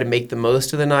like try to make the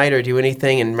most of the night or do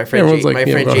anything?" And my friend Everyone's like,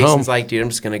 "Yeah, go Jason's home." like, "Dude, I'm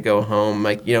just gonna go home."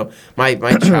 Like, my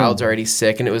child's already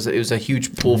sick, and it was a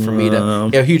huge pull for me to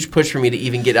a huge push for me to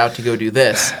even get out to go do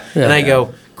this. And I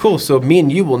go, cool, so me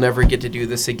and you will never get to do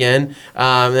this again.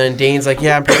 And then Dane's like,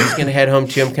 yeah, I'm probably just going to head home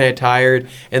too. I'm kind of tired.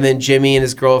 And then Jimmy and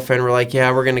his girlfriend were like,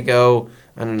 yeah, we're going to go,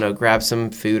 I don't know, grab some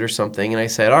food or something. And I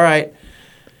said, all right.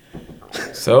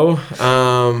 So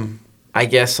I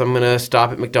guess I'm going to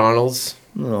stop at McDonald's.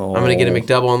 Oh. I'm going to get a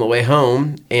McDouble on the way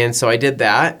home. And so I did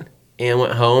that and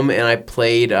went home and I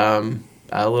played a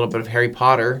little bit of Harry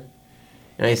Potter.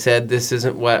 And I said, this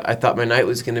isn't what I thought my night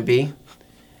was going to be.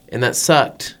 And that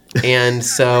sucked. And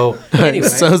so, anyway.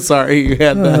 I'm so sorry you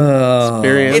had that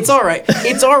experience. It's all right.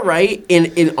 It's all right.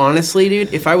 And honestly,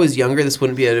 dude, if I was younger, this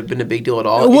wouldn't have been a big deal at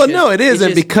all. Well, no, it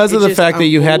isn't because of the fact that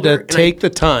you had to take the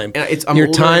time. Your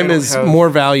time is more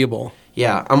valuable.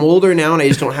 Yeah, I'm older now, and I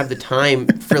just don't have the time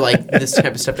for like this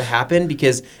type of stuff to happen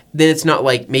because then it's not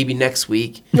like maybe next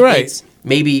week. Right. It's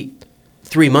maybe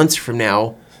 3 months from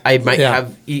now. I might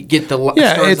get the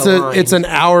stars aligned it's an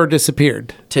hour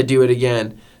disappeared to do it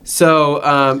again. So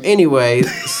anyway,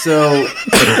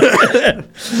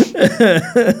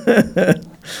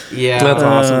 yeah, that's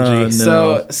awesome. G.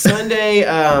 So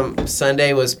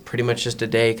Sunday was pretty much just a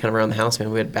day kind of around the house.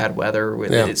 Man, we had bad weather,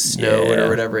 it snowed or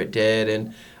whatever it did,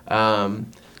 and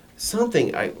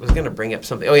something I was gonna bring up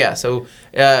something. Oh yeah, so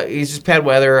it's just bad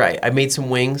weather. I made some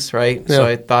wings, right? Yeah. So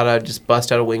I thought I'd just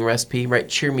bust out a wing recipe, right?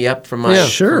 Cheer me up from my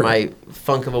from my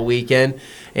funk of a weekend.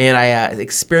 And I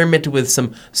experimented with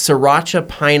some sriracha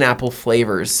pineapple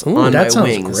flavors on my wings. That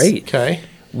sounds great. Okay.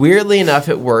 Weirdly enough,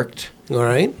 it worked. All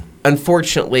right.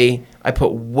 Unfortunately, I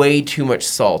put way too much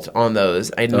salt on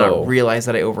those. I did not realize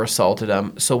that I oversalted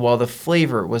them. So while the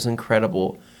flavor was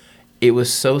incredible, it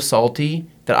was so salty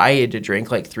that I had to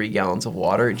drink like 3 gallons of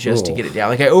water just to get it down.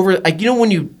 Like when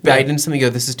you bite into something, you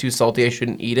go, "This is too salty. I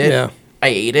shouldn't eat it." Yeah. I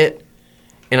ate it,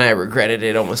 and I regretted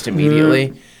it almost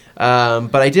immediately.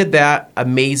 But I did that.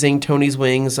 Amazing. Tony's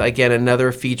Wings. Again,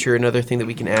 another feature, another thing that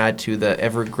we can add to the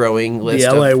ever-growing list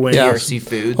LA of wings. TRC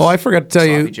foods. Oh, I forgot to tell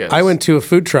you, Sloppy Joes. I went to a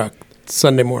food truck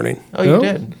Sunday morning. Oh, you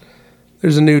did?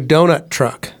 There's a new donut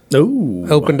truck Ooh.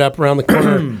 opened up around the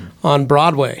corner on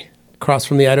Broadway, across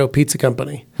from the Idaho Pizza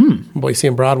Company, Boise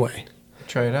and Broadway,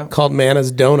 Try it out. called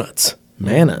Mana's Donuts.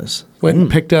 Manas. Went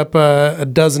and picked up a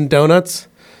dozen donuts,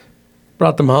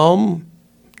 brought them home.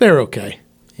 They're okay.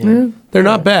 Yeah. They're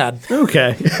not bad.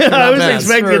 Okay. I was bad.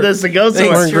 expecting Sure. this to go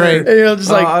somewhere. weren't great. And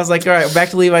just like, I was like, all right, back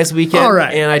to Levi's weekend. All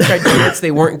right. And I tried donuts. They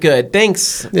weren't good.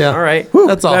 Thanks. Yeah. All right.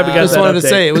 That's all. Glad we I got just that wanted to update.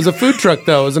 say it was a food truck,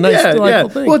 though. It was a nice, yeah. delightful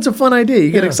thing. Well, it's a fun idea. You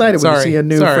get excited when you Sorry. see a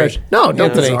new Sorry. fresh. No, don't be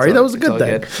Anthony. sorry. That was a It's good all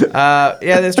thing. good.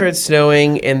 Then it started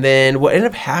snowing, and then what ended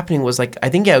up happening was it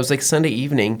was like Sunday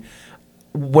evening.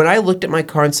 When I looked at my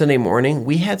car on Sunday morning,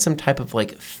 we had some type of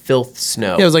like filth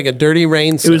snow. Yeah, it was like a dirty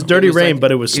rain. It was dirty was rain, like-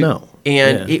 but it was snow.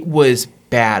 And Yeah. it was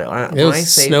bad. It was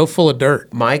snow full of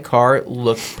dirt. My car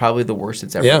looked probably the worst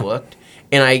it's ever Yeah. looked,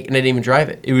 and I didn't even drive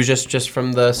it. It was just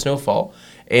from the snowfall,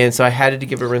 and so I had to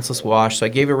give it a rinseless wash. So I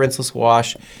gave it a rinseless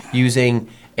wash using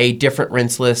a different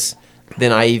rinseless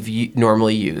than I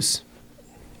normally use,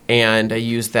 and I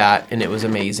used that, and it was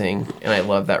amazing, and I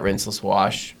love that rinseless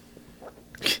wash,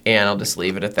 and I'll just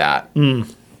leave it at that.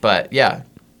 But yeah,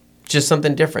 just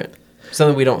something different,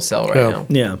 something we don't sell right Yeah. now.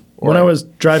 Yeah. When I was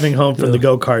driving home from the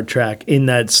go-kart track in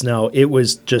that snow, it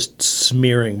was just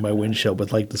smearing my windshield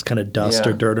with like this kind of dust Yeah.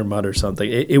 or dirt or mud or something.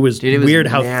 It was Dude, it was weird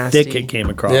how nasty. thick it came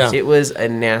across. Yeah. It was a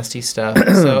nasty stuff.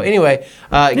 So anyway,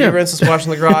 gave a rinseless wash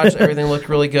in the garage. Everything looked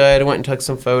really good. I went and took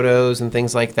some photos and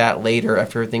things like that later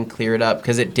after everything cleared up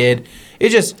because it did. It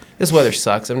just this weather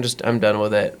sucks. I'm done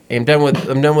with it. I'm done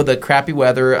with the crappy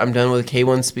weather. I'm done with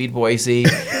K1 Speed Boise,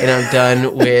 and I'm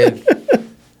done with.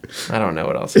 I don't know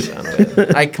what else I'm done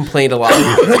with. I complained a lot.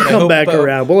 Come back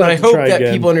around. We'll have I to hope try that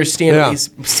again. people understand Yeah. at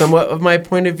least somewhat of my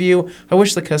point of view. I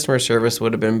wish the customer service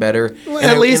would have been better.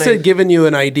 At least had given you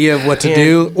an idea of what to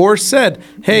do, or said,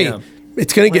 "Hey,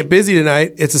 it's going to get busy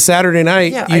tonight. It's a Saturday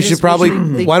night. Yeah, I you just should probably.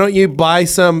 wish they- Why don't you buy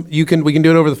some? We can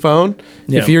do it over the phone.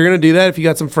 Yeah. If you're going to do that, if you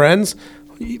got some friends,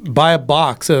 buy a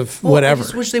box of Well, whatever. I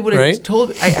just wish they would have right?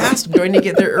 told. I asked them, do I need to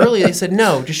get there early? They said,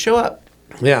 no, just show up.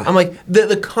 Yeah. I'm like,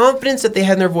 the confidence that they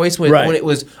had in their voice when Right. it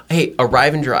was, hey,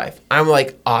 arrive and drive. I'm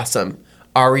like, awesome.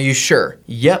 Are you sure?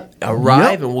 Yep.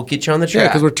 Arrive and we'll get you on the Yeah, track.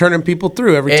 because we're turning people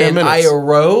through every 10 and minutes. I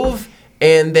arove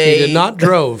and they You did not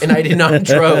drove. And I did not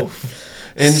drove.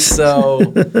 And so,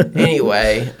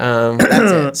 anyway,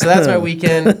 that's it. So that's my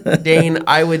weekend. Dane,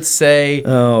 I would say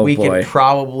we could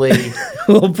probably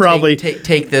we'll probably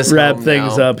take this wrap home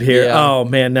things now. up here. Yeah. Oh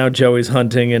man, now Joey's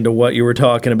hunting into what you were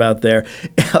talking about there.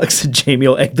 Alex and Jamie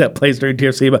will egg that place during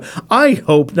TRC, but I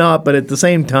hope not. But at the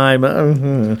same time,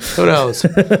 Who knows?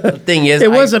 The thing is,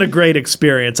 it wasn't a great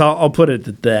experience. I'll put it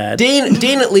at that.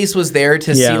 Dane at least was there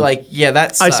to Yeah. see, like,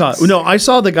 that sucks. I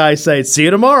saw the guy say, "See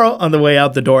you tomorrow" on the way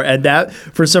out the door, and that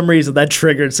for some reason that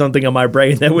triggered something in my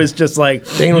brain that was just like,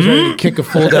 Dane was ready to kick a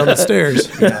fool down the stairs.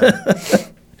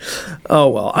 oh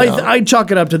well. I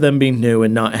chalk it up to them being new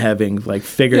and not having like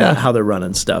figured out how they're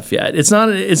running stuff yet. It's not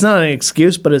an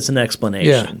excuse, but it's an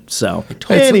explanation. Yeah. So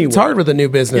Anyway. It's hard with a new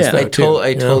business. Yeah. though,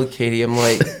 I too, told Katie, I'm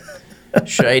like,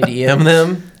 should I DM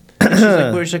them?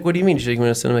 And she's like, what do you mean? She's like, you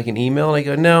want to send them like an email? And I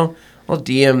go, no, I'll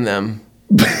DM them.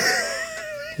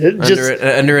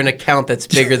 Under an account that's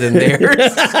bigger than theirs.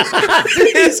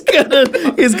 he's gonna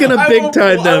big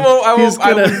time them. He's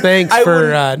gonna Thanks for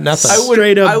nothing.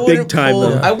 straight up big time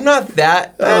them. I'm not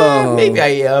that. Maybe I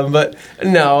am, but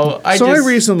no. I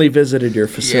recently visited your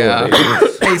facility. Yeah.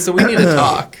 Hey, so we need to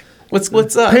talk.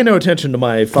 What's up? Pay no attention to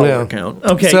my follower account.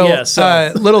 Okay,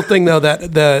 So, little thing though,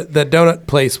 that the donut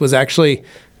place was actually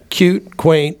cute,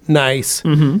 quaint, nice,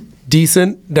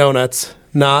 decent donuts,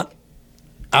 not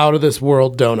out of this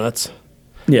world donuts,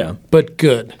 yeah. but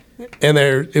good. And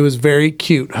it was very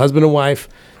cute. Husband and wife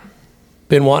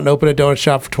been wanting to open a donut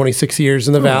shop for 26 years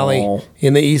in the Valley,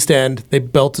 in the East End. They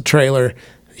built a trailer.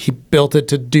 He built it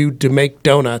to make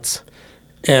donuts,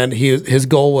 and his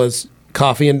goal was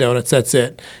coffee and donuts. That's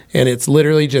it. And it's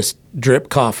literally just drip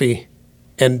coffee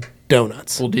and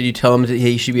donuts. Well, did you tell him that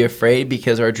he should be afraid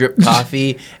because our drip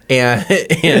coffee and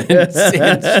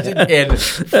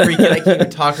freaking, I can't even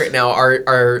talk right now,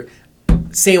 our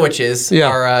sandwiches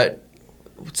are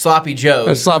sloppy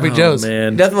joes. Sloppy Joes.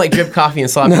 Man. Nothing like drip coffee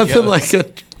and sloppy joes. Nothing like a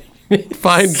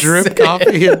fine drip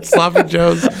coffee and sloppy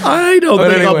Joes. I don't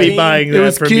think I'll be buying that It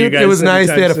was from cute. you guys. It was nice.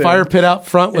 anytime They had a soon. fire pit out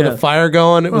front with a fire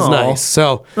going. It was nice.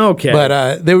 So Okay.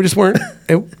 but they just weren't.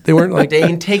 They weren't like.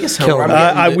 Dane, take us home. Kill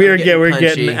 'em. We're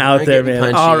getting out there,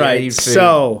 man. All right,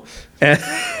 so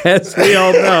as we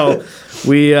all know,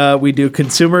 we do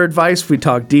consumer advice. We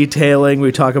talk detailing.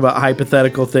 We talk about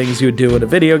hypothetical things you would do in a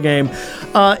video game,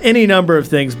 any number of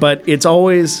things. But it's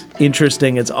always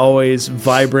interesting. It's always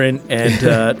vibrant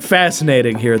and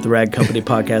fascinating here at the Rag Company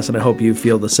Podcast. And I hope you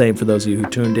feel the same for those of you who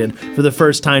tuned in for the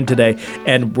first time today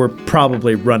and were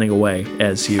probably running away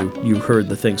as you heard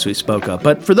the things we spoke of.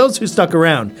 But for those who stuck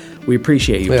around, we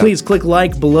appreciate you. Yeah. Please click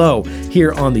like below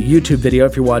here on the YouTube video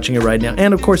if you're watching it right now.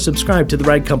 And of course, subscribe to the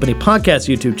Rag Company Podcast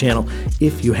YouTube channel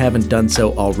if you haven't done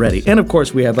so already. And of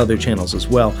course, we have other channels as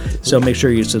well. So make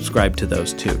sure you subscribe to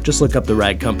those too. Just look up the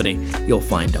Rag Company. You'll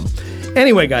find them.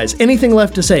 Anyway, guys, anything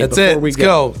left to say That's before it. we Let's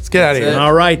go. Let's get out of here.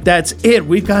 All right, that's it.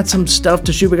 We've got some stuff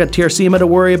to shoot. We got TRCMA to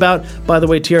worry about. By the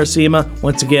way, TRCMA,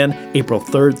 once again, April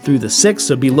 3rd through the 6th,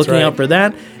 so be looking right. out for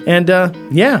that. And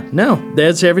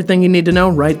that's everything you need to know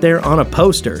right there on a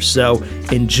poster. So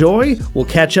enjoy. We'll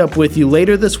catch up with you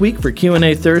later this week for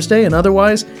Q&A Thursday, and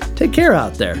otherwise, take care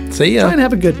out there. See ya. Try and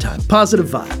have a good time. Positive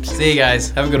vibes. See you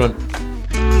guys. Have a good one.